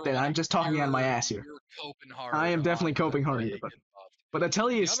doesn't, then I'm just talking out of my ass here. You're coping hard. I am definitely coping hard here, but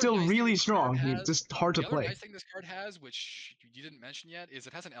Atelier is still really strong. It's just hard to play. The other nice thing this card has, which you didn't mention yet, is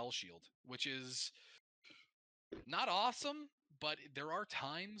it has an L shield, which is not awesome, but there are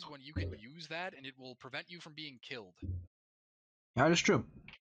times when you can use that and it will prevent you from being killed. That is true.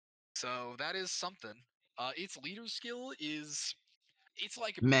 So that is something. Its leader skill is, it's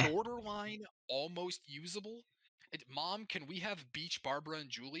like borderline almost usable. Mom, can we have Beach Barbara and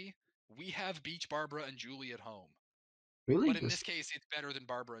Julie? We have Beach Barbara and Julie at home. Really? But in this case, it's better than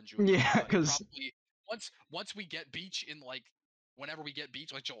Barbara and Julie. Yeah, because probably once we get Beach in like whenever we get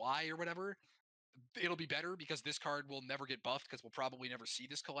Beach, like July or whatever, it'll be better because this card will never get buffed because we'll probably never see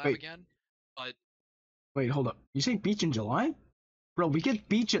this collab again. But wait, hold up. You say Beach in July? Bro, we get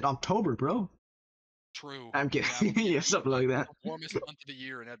Beach in October, bro. True. I'm kidding. Yeah, something like that. The warmest month of the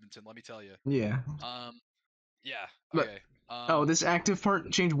year in Edmonton, let me tell you. Yeah. Yeah. But, okay. This active part,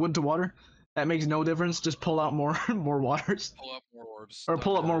 change wood to water. That makes no difference. Just pull out more waters. Pull up more orbs. Or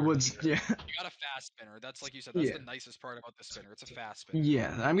pull up more woods. Yeah. You got a fast spinner. That's like you said. That's the nicest part about the spinner. It's a fast spinner.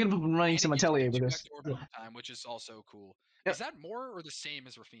 Yeah, I'm gonna be running some Atelier with this. Time, which is also cool. Yep. Is that more or the same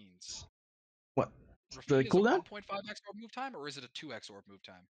as Rafine's? What? Rafine is a 1.5x orb move time, or is it a 2x orb move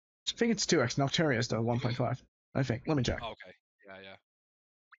time? I think it's 2x. Noctaria is the 1.5. I think. Let me check. Okay. Yeah.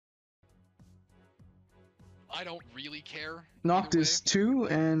 I don't really care. Noct is 2,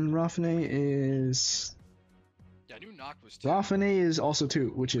 and Rafine is... Yeah, I knew Noct was 2. Rafine is also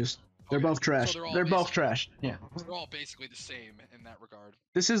 2, which is... They're both trash. So they're both trash. Yeah. They're all basically the same in that regard.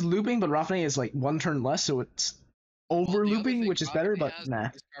 This is looping, but Rafine is like one turn less, so it's over looping, which is better, but nah.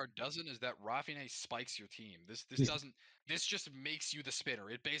 This card doesn't is that Rafine spikes your team. This doesn't. This just makes you the spinner.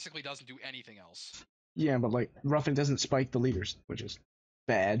 It basically doesn't do anything else. Yeah, but like Rafine doesn't spike the leaders, which is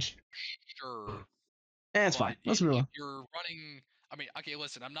bad. Sure. It's fine. Let's move on. You're running. I mean, okay,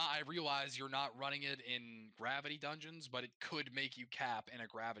 listen. I realize you're not running it in gravity dungeons, but it could make you cap in a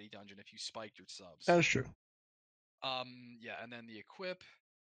gravity dungeon if you spiked your subs. That is true. Yeah, and then the equip.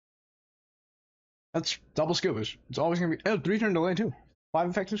 That's double Scubas. It's always gonna be 3-turn delay too. 5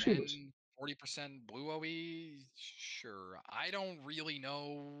 effective Scubas. 40% blue OE. Sure. I don't really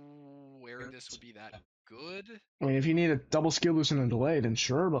know where this would be that good. I mean, if you need a double skill boost and a delay, then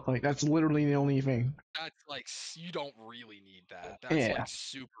sure, but like that's literally the only thing. That's like you don't really need that. That's like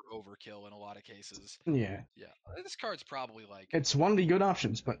super overkill in a lot of cases. Yeah. This card's probably like it's one of the good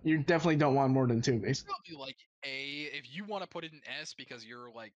options, but you definitely don't want more than 2, basically. Probably like A if you want to put it in S because you're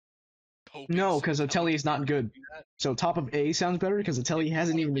like. No, because Atelier is not good. So top of A sounds better because Atelier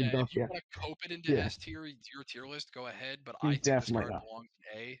hasn't even been buffed yet. If you want to cope it into S tier, your tier list, go ahead. But I think definitely this card belongs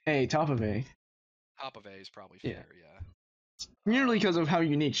in A. A, top of A. Top of A is probably fair, Merely because of how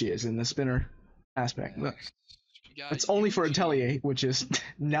unique she is in the spinner aspect. It's only for Atelier, which is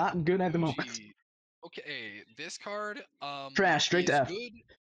not good at the moment. Okay, this card trash, straight to F. Good.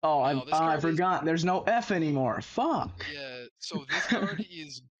 Oh, I forgot. There's no F anymore. Fuck. Yeah, so this card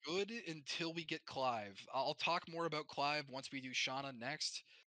is good until we get Clive. I'll talk more about Clive once we do Shauna next.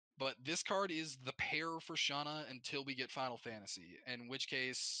 But this card is the pair for Shauna until we get Final Fantasy, in which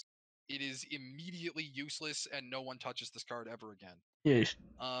case it is immediately useless and no one touches this card ever again. Yes.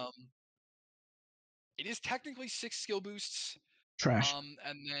 It is technically 6 skill boosts. Trash.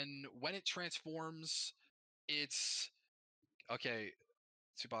 And then when it transforms, it's okay.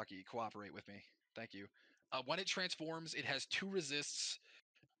 Tsubaki, cooperate with me. Thank you. When it transforms, it has 2 resists.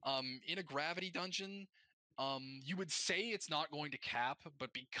 In a gravity dungeon, you would say it's not going to cap,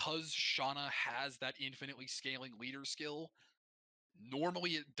 but because Shauna has that infinitely scaling leader skill,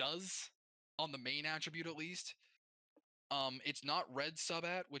 normally it does, on the main attribute at least. It's not red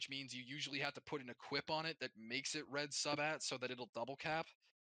sub-at, which means you usually have to put an equip on it that makes it red sub-at so that it'll double cap.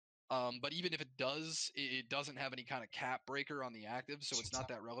 But even if it does, it doesn't have any kind of cap breaker on the active, so it's not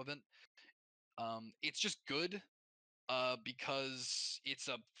that relevant. It's just good because it's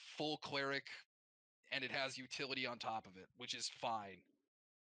a full cleric and it has utility on top of it, which is fine.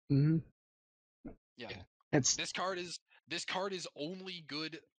 Yeah. This card is only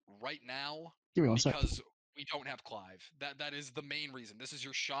good right now because we don't have Clive. That is the main reason. This is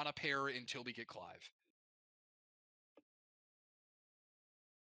your Shauna pair until we get Clive.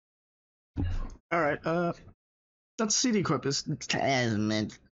 Alright, that's CD equip is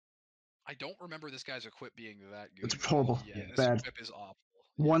I don't remember this guy's equip being that good. It's horrible. Yeah, this bad. equip is awful.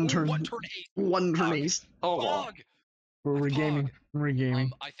 One turn ace. Oh, Fog. We're regaming.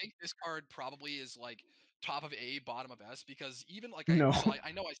 I think this card probably is like top of A, bottom of S, because even like No.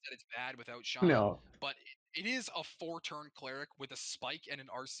 I know I said it's bad without Shauna, No. but it is a 4-turn cleric with a spike and an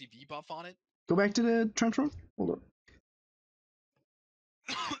RCV buff on it. Go back to the transform. Hold up.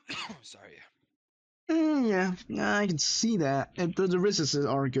 Sorry. Yeah, I can see that. The resistances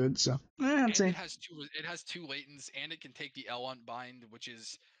are good, so I'd And say it has two latents, and it can take the L unbind, which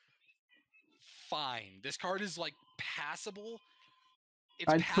is fine. This card is like passable. It's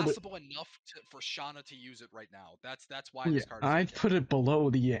I'd put it. passable enough for Shauna to use it right now. That's why Yeah, this card is I'd okay. put it below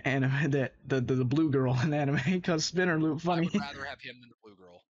the anime, the blue girl in anime, because spinner loop I funny. would rather have him than the blue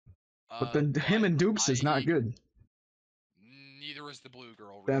girl. But then him and dupes is not good. Neither is the blue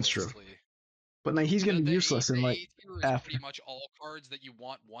girl, That's true. realistically. But like he's gonna be useless in like A tier is after. pretty much all cards that you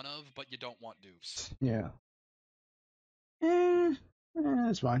want one of, but you don't want dupes. Yeah.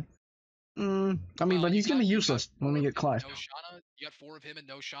 That's fine. I mean, but he's gonna be useless when we get Clive. No Shauna. You got 4 of him and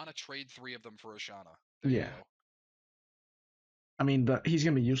no Shauna. Trade 3 of them for a Shauna. There you go. I mean, but he's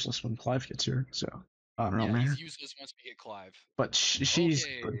gonna be useless when Clive gets here, so I don't know, man. He's useless once we get Clive. But she's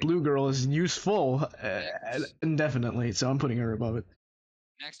blue girl is useful indefinitely, so I'm putting her above it.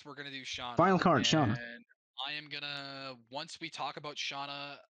 Next, we're gonna do Shauna. Final card, Shauna. And I am gonna, once we talk about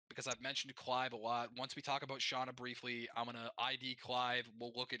Shauna, because I've mentioned Clive a lot. Once we talk about Shauna briefly, I'm gonna ID Clive.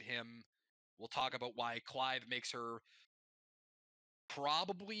 We'll look at him. We'll talk about why Clive makes her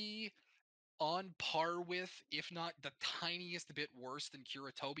probably on par with, if not the tiniest bit worse than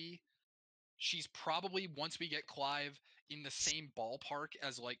Kuratobi. She's probably, once we get Clive, in the same ballpark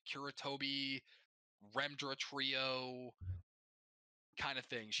as like Kuratobi, Remdra Trio kind of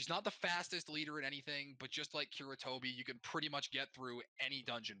thing. She's not the fastest leader in anything, but just like Kuratobi, you can pretty much get through any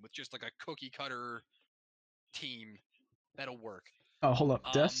dungeon with just like a cookie cutter team. That'll work. Oh, hold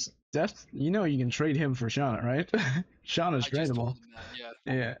up. Death, you know you can trade him for Shauna, right? Shauna's tradable. I just told him that,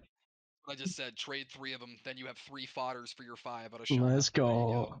 yeah. Yeah. I just said trade 3 of them, then you have 3 fodders for your 5 out of Shauna. Let's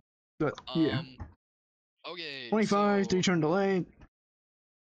go. But, yeah. Okay. 25, 3-turn delay.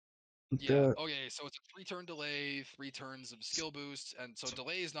 Yeah, okay, so it's a 3-turn delay, 3 turns of skill boost, and so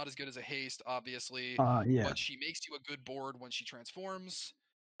delay is not as good as a haste, obviously. Yeah. But she makes you a good board when she transforms,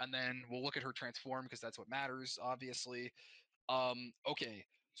 and then we'll look at her transform because that's what matters, obviously. Okay,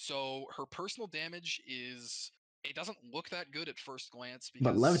 so her personal damage is, it doesn't look that good at first glance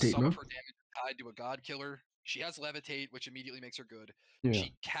because levitate, some of her damage is tied to a god killer. She has levitate, which immediately makes her good. Yeah.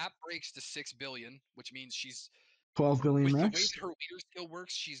 She cap breaks to 6 billion, which means she's 12 billion with max. the way that her leader skill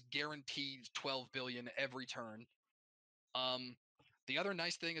works, she's guaranteed 12 billion every turn. The other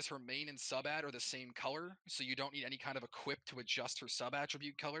nice thing is her main and sub ad are the same color, so you don't need any kind of equip to adjust her sub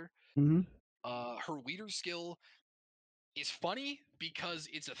attribute color. Her leader skill is funny because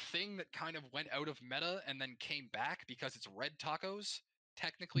it's a thing that kind of went out of meta and then came back because it's red tacos.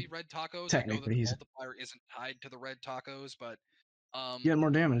 Technically red tacos. I know that the multiplier isn't tied to the red tacos, but you get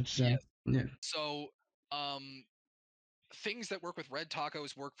more damage. So. Yeah. So things that work with red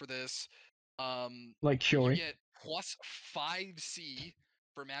tacos work for this. Like Shiori. You get plus 5C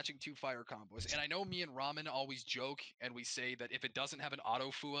for matching 2 fire combos. And I know me and Ramen always joke and we say that if it doesn't have an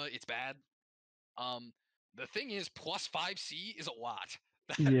auto Fua, it's bad. The thing is, plus 5C is a lot.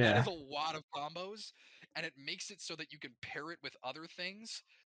 That is a lot of combos, and it makes it so that you can pair it with other things.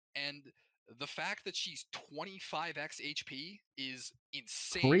 And the fact that she's 25x HP is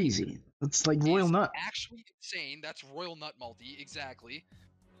insane. Crazy. It's like Royal Nut. Actually insane. That's Royal Nut multi, exactly.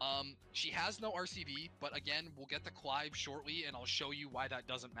 She has no RCV, but again, we'll get to Clive shortly, and I'll show you why that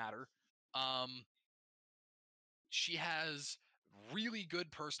doesn't matter. She has really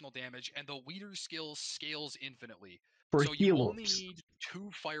good personal damage, and the leader skill scales infinitely. So you only need 2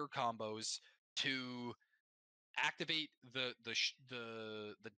 fire combos to activate the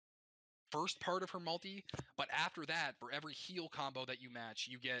first part of her multi, but after that, for every heal combo that you match,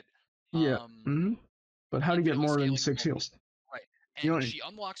 you get But how do you get more than 6 heals? Right. And she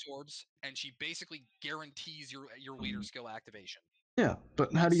unlocks orbs, and she basically guarantees your leader skill activation. Yeah,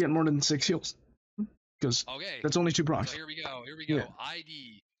 but how do you get more than 6 heals? Because that's only 2 procs. So here we go. Yeah.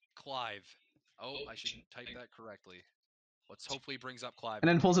 ID Clive. Oh, I should type that correctly. Let's hopefully brings up Clive. And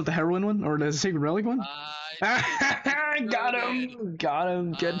then pulls up the heroine one or the sacred relic one. Got him. Got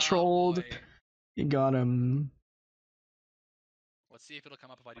him. Get trolled. Boy. You got him. Let's see if it'll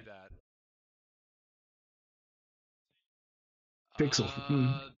come up if I do that. Pixel.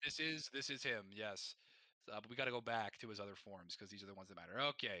 This is him. Yes. But we got to go back to his other forms because these are the ones that matter.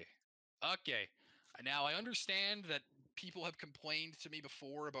 Okay. Now I understand that people have complained to me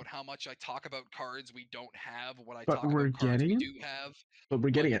before about how much I talk about cards we don't have, what I talk about cards we do have. But we're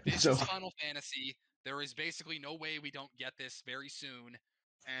getting it. This is Final Fantasy. There is basically no way we don't get this very soon.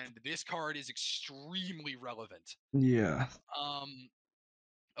 and this card is extremely relevant. Yeah.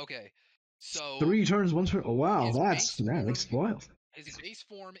 Okay, so 3 turns, 1 turn. Oh, wow, his that's base form, makes it wild. his base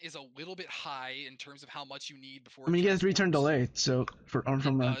form is a little bit high in terms of how much you need before I it mean, you get a 3-turn transforms. delay, so It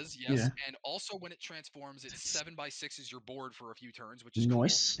from does, yes, yeah. and also when it transforms, it's 7x6 is your board for a few turns, which is cool.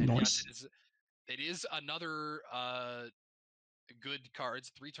 Nice, And yes, nice. it is another good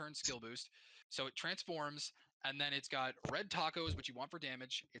cards, 3-turn skill boost. So it transforms, and then it's got red tacos, which you want for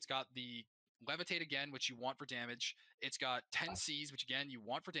damage. It's got the levitate again, which you want for damage. It's got 10 Cs, which again you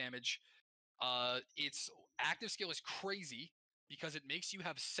want for damage. Its active skill is crazy because it makes you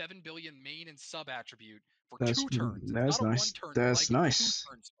have 7 billion main and sub attribute for 2 turns. It's not a Nice. 1-turn That's spike, it's a nice.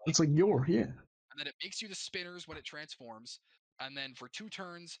 2-turn spike. That's like yeah. And then it makes you the spinners when it transforms. And then for 2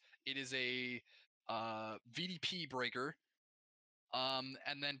 turns, it is a VDP breaker.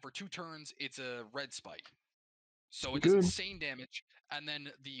 And then for 2 turns, it's a red spike. So it does Good. insane damage. And then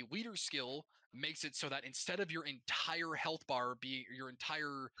the leader skill makes it so that instead of your entire health bar being your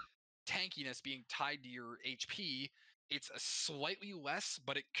entire tankiness being tied to your HP, it's a slightly less,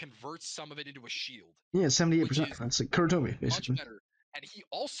 but it converts some of it into a shield, Yeah, which 78%. is That's like Kuratomi, much basically. better. And he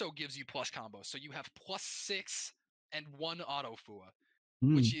also gives you plus combos, so you have +6 and 1 auto fua,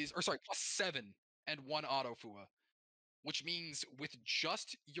 Mm. which is, or sorry, +7 and 1 auto fua, which means with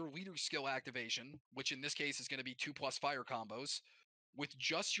just your leader skill activation, which in this case is going to be 2+ fire combos, with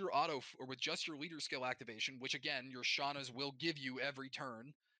just your or with just your leader skill activation, which again your Shaunas will give you every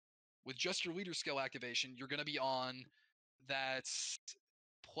turn, with just your leader skill activation, you're going to be on that's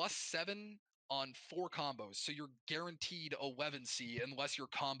 +7 on 4 combos. So you're guaranteed 11C unless you're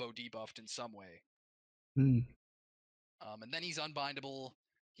combo debuffed in some way. Mm. And then he's unbindable.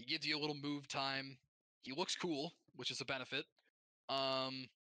 He gives you a little move time. He looks cool, which is a benefit.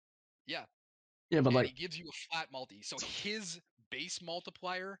 Yeah. Yeah, but And like, he gives you a flat multi. So his base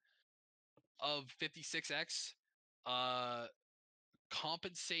multiplier of 56x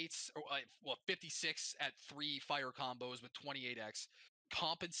compensates, or 56 at 3 fire combos with 28x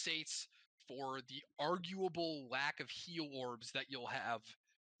compensates for the arguable lack of heal orbs that you'll have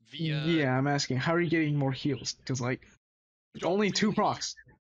via. yeah, I'm asking, how are you getting more heals? Because like, You it's don't only 2 really need procs.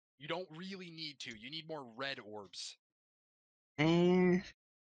 you don't really need to. You need more red orbs. And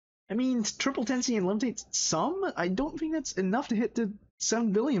I mean, triple Tensei and levitate some. I don't think that's enough to hit the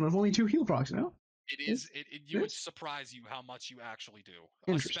 7 billion with only 2 heal procs. No, It it's, is. You would it's surprise you how much you actually do,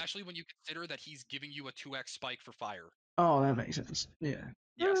 interesting. especially when you consider that he's giving you a 2x spike for fire. Oh, that makes sense. Yeah.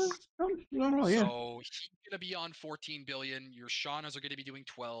 Yes. No, yeah. So he's going to be on 14 billion. Your Shaunas are going to be doing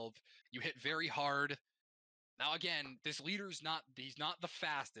 12. You hit very hard. Now, again, this leader's he's not the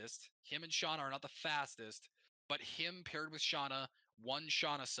fastest. Him and Shauna are not the fastest, but him paired with Shauna, one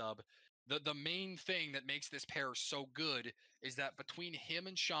Shauna sub. The main thing that makes this pair so good is that between him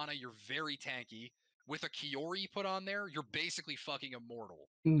and Shauna, you're very tanky. With a Kiori put on there, you're basically fucking immortal.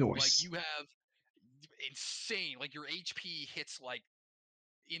 Like, Nice. you have insane, like, your HP hits like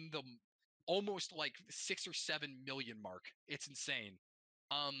in the almost like 6 or 7 million mark. It's insane.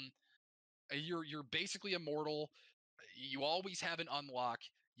 Um, you're basically immortal. You always have an unlock.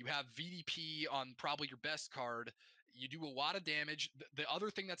 You have VDP on probably your best card. You do a lot of damage. The other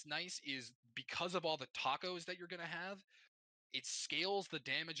thing that's nice is because of all the tacos that you're gonna have, it scales the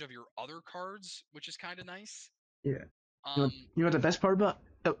damage of your other cards, which is kind of nice. Yeah. Um, You know what the best part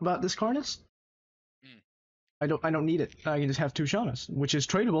about this card is? mm, I don't need it. I can just have 2 Shaunas, which is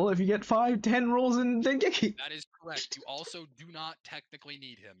tradable if you get 5-10 rolls in Dengeki. that is correct. You also do not technically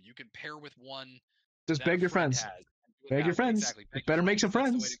need him. You can pair with one Just that a beg your friend friends. has. And do it Beg your that way. friends. Exactly. Beg your Better make some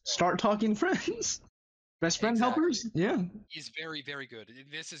friends. That's the way to friends. go. Start talking friends. Best friend Exactly. helpers. Yeah. He's very, very good.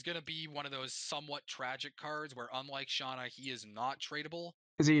 This is going to be one of those somewhat tragic cards where, unlike Shauna, he is not tradable.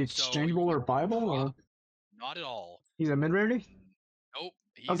 Is he So exchangeable or buyable or not at all. he's a mid rarity? Nope.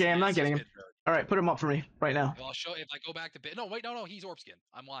 He's Okay, I'm not yes, he's getting him. mid rare. All right, put him up for me right now. I'll show if I go back to bit. No, wait, no, he's Orbskin.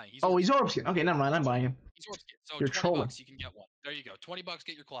 I'm lying. He's Oh, he's Orbskin. Orbskin. Okay, never mind. I'm buying him. He's Orbskin. So You're 20 trolling. bucks, you can get one. There you go. 20 bucks,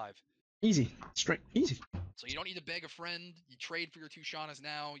 get your Clive. Easy. Straight. Easy. So you don't need to beg a friend. You trade for your 2 Shaunas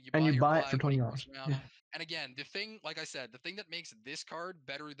now. You And buy you your buy it for Clive when he $20. comes around. Yeah. And again, the thing, like I said, the thing that makes this card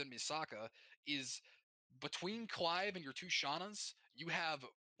better than Misaka is between Clive and your 2 Shaunas, you have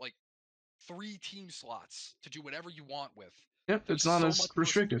like 3 team slots to do whatever you want with. Yep, There's it's not so as much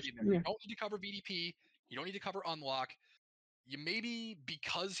restrictive. versatility in there. Yeah. You don't need to cover VDP. You don't need to cover unlock. You maybe,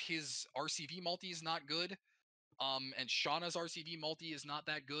 because his RCV multi is not good, and Shauna's RCV multi is not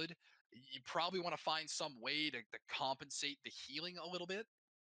that good, you probably want to find some way to compensate the healing a little bit.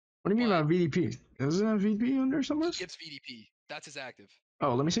 What do you mean But by VDP? Doesn't have VDP under somewhere? he gives VDP. That's his active.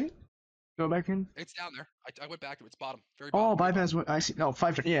 Oh, let me see. Go back in. It's down there. I went back to its bottom, very Oh, bottom. Very bypass. bottom. I see. No,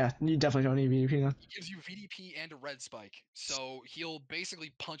 5. Yeah, you definitely don't need VP now. He gives you VDP and a red spike, so he'll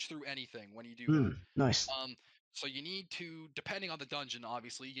basically punch through anything when you do that. Nice. So you need to, depending on the dungeon,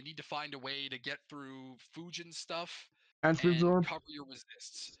 obviously, you need to find a way to get through Fujin stuff and cover your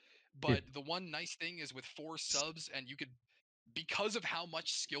resists. But the one nice thing is with 4 subs, and you could, because of how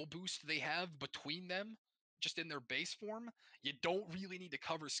much skill boost they have between them, just in their base form, you don't really need to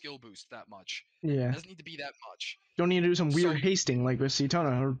cover skill boost that much. Yeah. It doesn't need to be that much. Don't need to do some weird hasting like with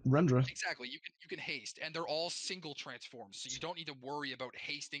Citana or Rendra. Exactly. You can haste, and they're all single transforms, so you don't need to worry about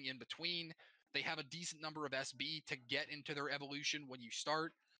hasting in between. They have a decent number of SB to get into their evolution when you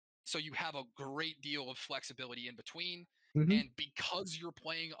start, so you have a great deal of flexibility in between. And because you're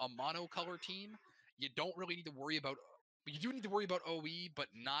playing a monocolor team, you don't really need to worry about. You do need to worry about OE, but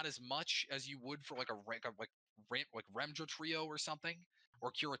not as much as you would for like Remdra trio or something,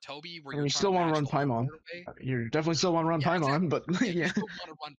 or Kuratobi, where you still want to run Paimon. You definitely still want to run Paimon, but yeah, you still want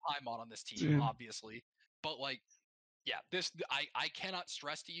to run Paimon on this team, obviously. But like, yeah, I cannot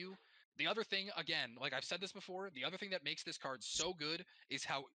stress to you. The other thing, again, like I've said this before, the other thing that makes this card so good is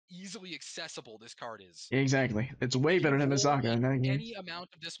how easily accessible this card is. Exactly, it's way better than Misaka. Any amount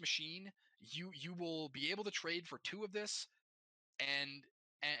of this machine, you will be able to trade for 2 of this, and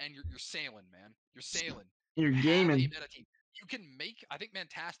you're sailing, man. You're sailing. You're gaming. Meta team. You can make. I think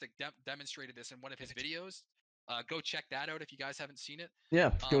Mantastic demonstrated this in one of his videos. Go check that out if you guys haven't seen it.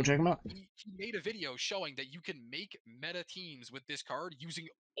 Yeah, go check him out. He made a video showing that you can make meta teams with this card using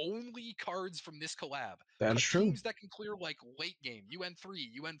only cards from this collab. That's true. Teams that can clear like late game, UN3,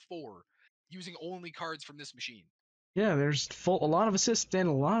 UN4, using only cards from this machine. Yeah, there's a lot of assists and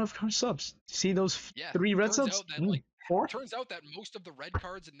a lot of subs. See those 3 red subs? 4? Turns out that most of the red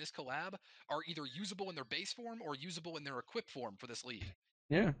cards in this collab are either usable in their base form or usable in their equip form for this lead.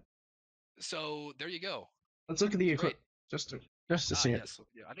 Yeah. So there you go. Let's look at the equip just to see it.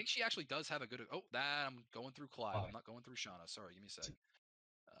 Yeah, I think she actually does have a good. Oh, that I'm going through Clive. I'm not going through Shauna. Sorry, give me a sec.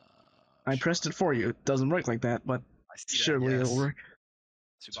 I pressed it for you. It doesn't work like that, but surely it'll work.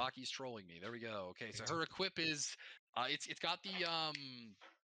 Tsubaki's trolling me. There we go. Okay, so her equip is it's got the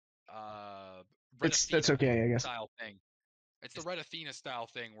Red it's okay, I guess. Style thing. It's the Red Athena style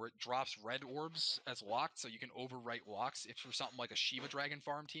thing where it drops red orbs as locked, so you can overwrite locks if for something like a Shiva Dragon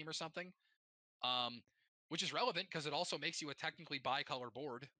farm team or something. Which is relevant because it also makes you a technically bicolor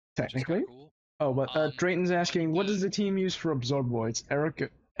board. Technically. Which is cool. Oh, but Drayton's asking, what does the team use for absorb voids? Erica?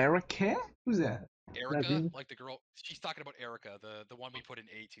 Who's that? Erica, like the girl. She's talking about Erica, the one we put in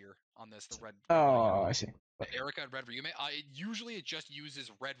A tier on this, the red. Oh, I see. Erica and Red Ryume. Usually it just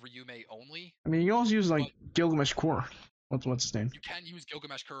uses Red Ryume only. I mean, you also use like Gilgamesh Core. What's his name? You can use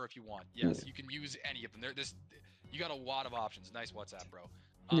Gilgamesh Core if you want. Yes, you can use any of them. You got a lot of options. Nice WhatsApp, bro.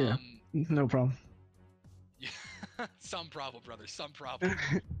 Yeah, no problem. Some problem, brother. Some problem.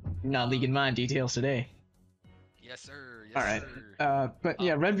 Not leaking mine details today. Yes, sir. Yes, all right. Sir. But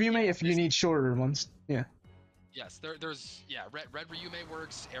yeah, Red Ryume if you need shorter ones. Yeah. Yes, there's Red Ryume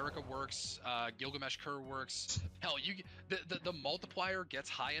works, Erica works, Gilgamesh Kur works. Hell, the multiplier gets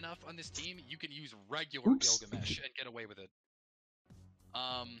high enough on this team, you can use regular Gilgamesh and get away with it.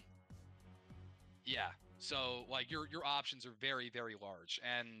 Yeah. So like your options are very, very large,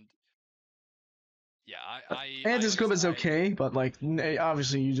 and yeah, this equip is okay, but like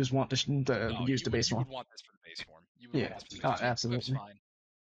obviously you just want to use the base form. You would want this for the base form. You would want this for the base form. Absolutely. Fine.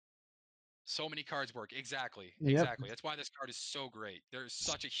 So many cards work. Exactly. Exactly. That's why this card is so great. There's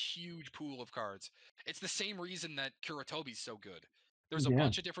such a huge pool of cards. It's the same reason that Kuratobi's so good. There's a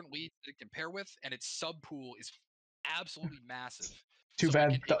bunch of different leads that it can pair with, and its sub pool is absolutely massive. Too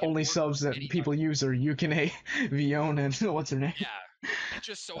bad the only subs that people use are Yukine, Vion, and what's her name? Yeah. It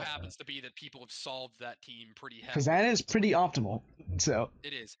just so happens to be that people have solved that team pretty heavily. Because that is pretty optimal. So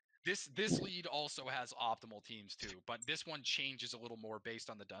it is. This lead also has optimal teams too, but this one changes a little more based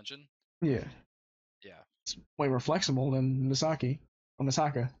on the dungeon. Yeah. Yeah. It's way more flexible than Misaka.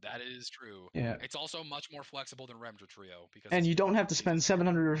 That is true. Yeah. It's also much more flexible than Remdra Trio and you don't have to spend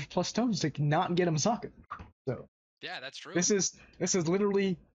 700 plus stones to not get a Misaka. So. Yeah, that's true. This is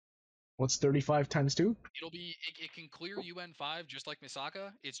literally what's 35 times 2? It can clear UN5 just like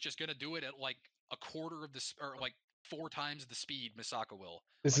Misaka. It's just gonna do it at like a quarter of the or like 4 times the speed Misaka will.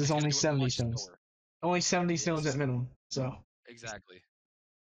 This is only 70 stones. Slower. Only 70 stones at minimum. So. Exactly.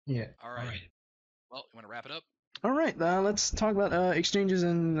 Yeah. All right. Well, you want to wrap it up? All right. Let's talk about exchanges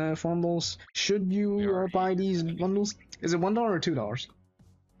and farmables. Should you buy these bundles? Is it $1 or $2?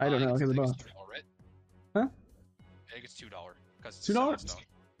 I don't know because of both. Right? Huh? I think it's $2 because $2.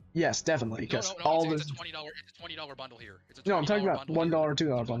 Yes, definitely. Because no, it's a $20. It's a $20 bundle here. It's a $20 no, I'm talking about $1 or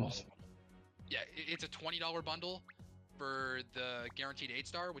 $2 bundles. Yeah, it's a $20 bundle for the guaranteed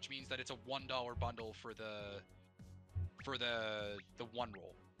 8-star, which means that it's a $1 bundle for the one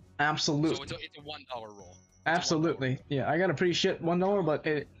roll. Absolutely. So it's a $1 roll. Absolutely. Yeah, I got a pretty shit $1, but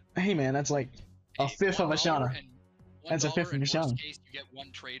hey man, that's like a fifth of a Shauna. That's a fifth of your Shauna. In worst case, you get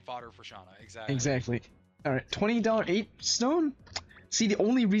 1 trade fodder for Shauna. Exactly. Exactly. All right, $20 8 stone. See, the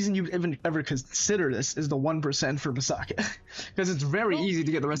only reason you would ever consider this is the 1% for Misaka, because it's very easy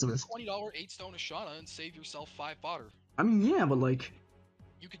to get the rest of this. $20 8 stone of Shauna and save yourself 5 fodder. I mean, yeah, but like,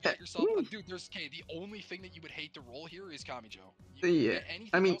 you could get yourself, dude. The only thing that you would hate to roll here is Kamijo. Yeah,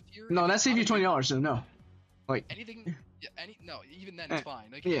 I mean, no, that saves you $20, so no. Like anything, even then it's fine.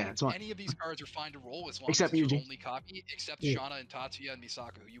 Like, yeah, it's fine. Any of these cards are fine to roll as long except as it's Yuji. your only copy, except Shauna and Tatsuya and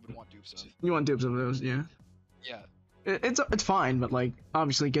Misaka, who you would want dupes of. You want dupes of those, yeah. Yeah. It's fine, but like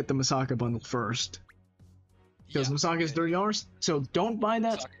obviously get the Misaka bundle first. Because Misaka is $30, so don't buy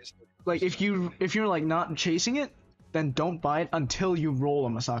that. Like if you're like not chasing it, then don't buy it until you roll a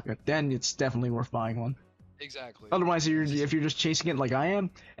Misaka. Then it's definitely worth buying one. Exactly. Otherwise, if you're just chasing it like I am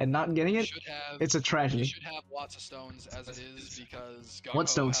and not getting it, it's a tragedy. You should have lots of stones as it is because GungHo what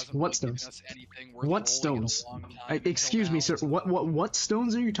stones? hasn't What stones? Us anything worth what stones? In a long time Excuse me, sir. So What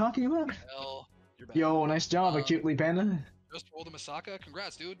stones are you talking about? Hell, you're bad. Yo, nice job, acutely panda. Just roll the Misaka.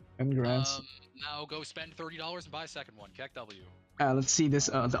 Congrats, dude. Congrats. Now go spend $30 and buy a second one. Keck W. Let's see this.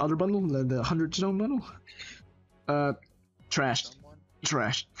 The other bundle, the 100 stone bundle. Trashed.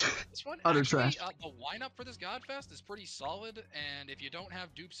 Trash. This one, utter actually, trash. The lineup for this Godfest is pretty solid, and if you don't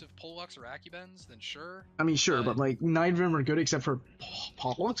have dupes of Pollux or Acubens, then sure. I mean, sure, but like 9 of them are good except for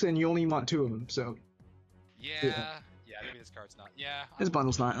Pollux, and you only want 2 of them, so. Yeah, maybe this card's not. Yeah. This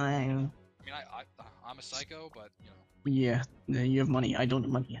bundle's not. I mean, I'm a psycho, but you know. Yeah, you have money. I don't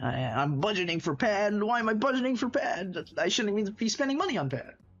have money. I'm budgeting for pad. Why am I budgeting for pad? I shouldn't even be spending money on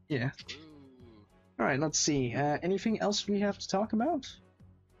pad. Yeah. True. Alright, let's see. Anything else we have to talk about?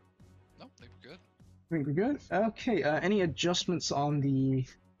 No, I think we're good. I think we're good? Okay, any adjustments on the,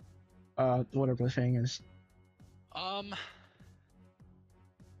 whatever the thing is? No,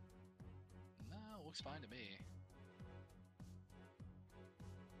 looks fine to me.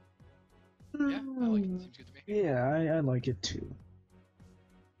 Yeah, I like it. Seems good to me. Yeah, I like it too.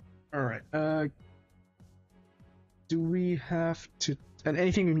 Alright, do we have to... And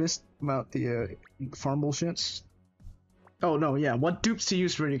anything we missed about the farm bullshits? Oh no, yeah. What dupes to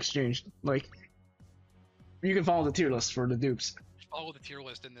use for the exchange? Like, you can follow the tier list for the dupes. Follow the tier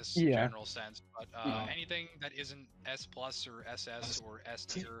list in this general sense, but anything that isn't S plus or SS or S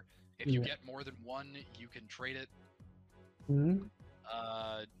tier, if you get more than one, you can trade it.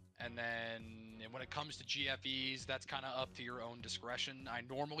 And then when it comes to GFEs, that's kind of up to your own discretion. I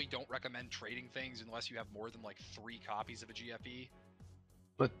normally don't recommend trading things unless you have more than like 3 copies of a GFE.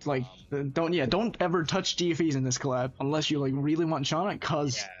 But like, don't ever touch GFEs in this collab unless you like really want Shauna,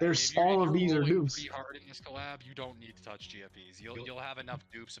 cause there's all of these are dupes. Pretty hard in this collab, you don't need to touch GFEs. You'll have enough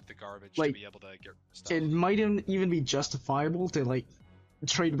dupes of the garbage to be able to get stuff. It might even be justifiable to like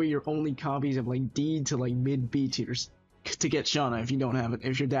trade away your only copies of like D to like mid B tiers to get Shauna if you don't have it,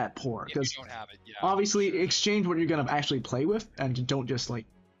 if you're that poor. Because obviously exchange what you're gonna actually play with and don't just like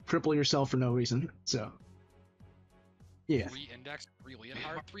cripple yourself for no reason. So. Yeah. 3 index, 3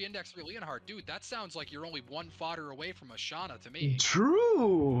 Leonhard, 3 index, 3 Leonhard. Dude, that sounds like you're only 1 fodder away from a Shauna to me.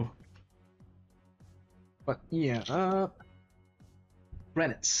 True. But yeah,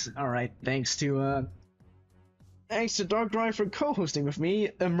 Reddits. All right, thanks to Darkrai for co-hosting with me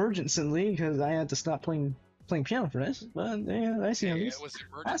emergently because I had to stop playing piano for this. But yeah, I see how this. It was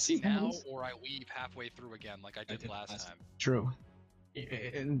emergency now, or I leave halfway through again, like I did last time. True.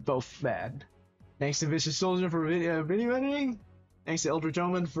 And both bad. Thanks to Vicious Soldier for video editing. Thanks to Eldritch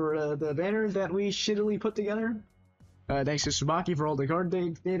Omen for the banner that we shittily put together. Thanks to Subaki for all the card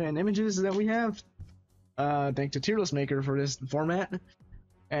data and images that we have. Thanks to Tier List Maker for this format.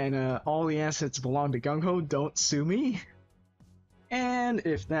 And all the assets belong to GungHo. Don't sue me. And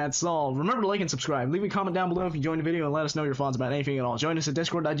if that's all, remember to like and subscribe. Leave a comment down below if you enjoyed the video and let us know your thoughts about anything at all. Join us at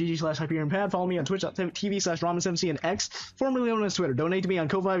discord.gg/Hyperion PAD. Follow me on twitch.tv/Ramen7C and X, formerly known as Twitter. Donate to me on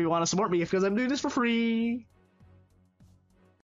Ko-Fi if you want to support me because I'm doing this for free.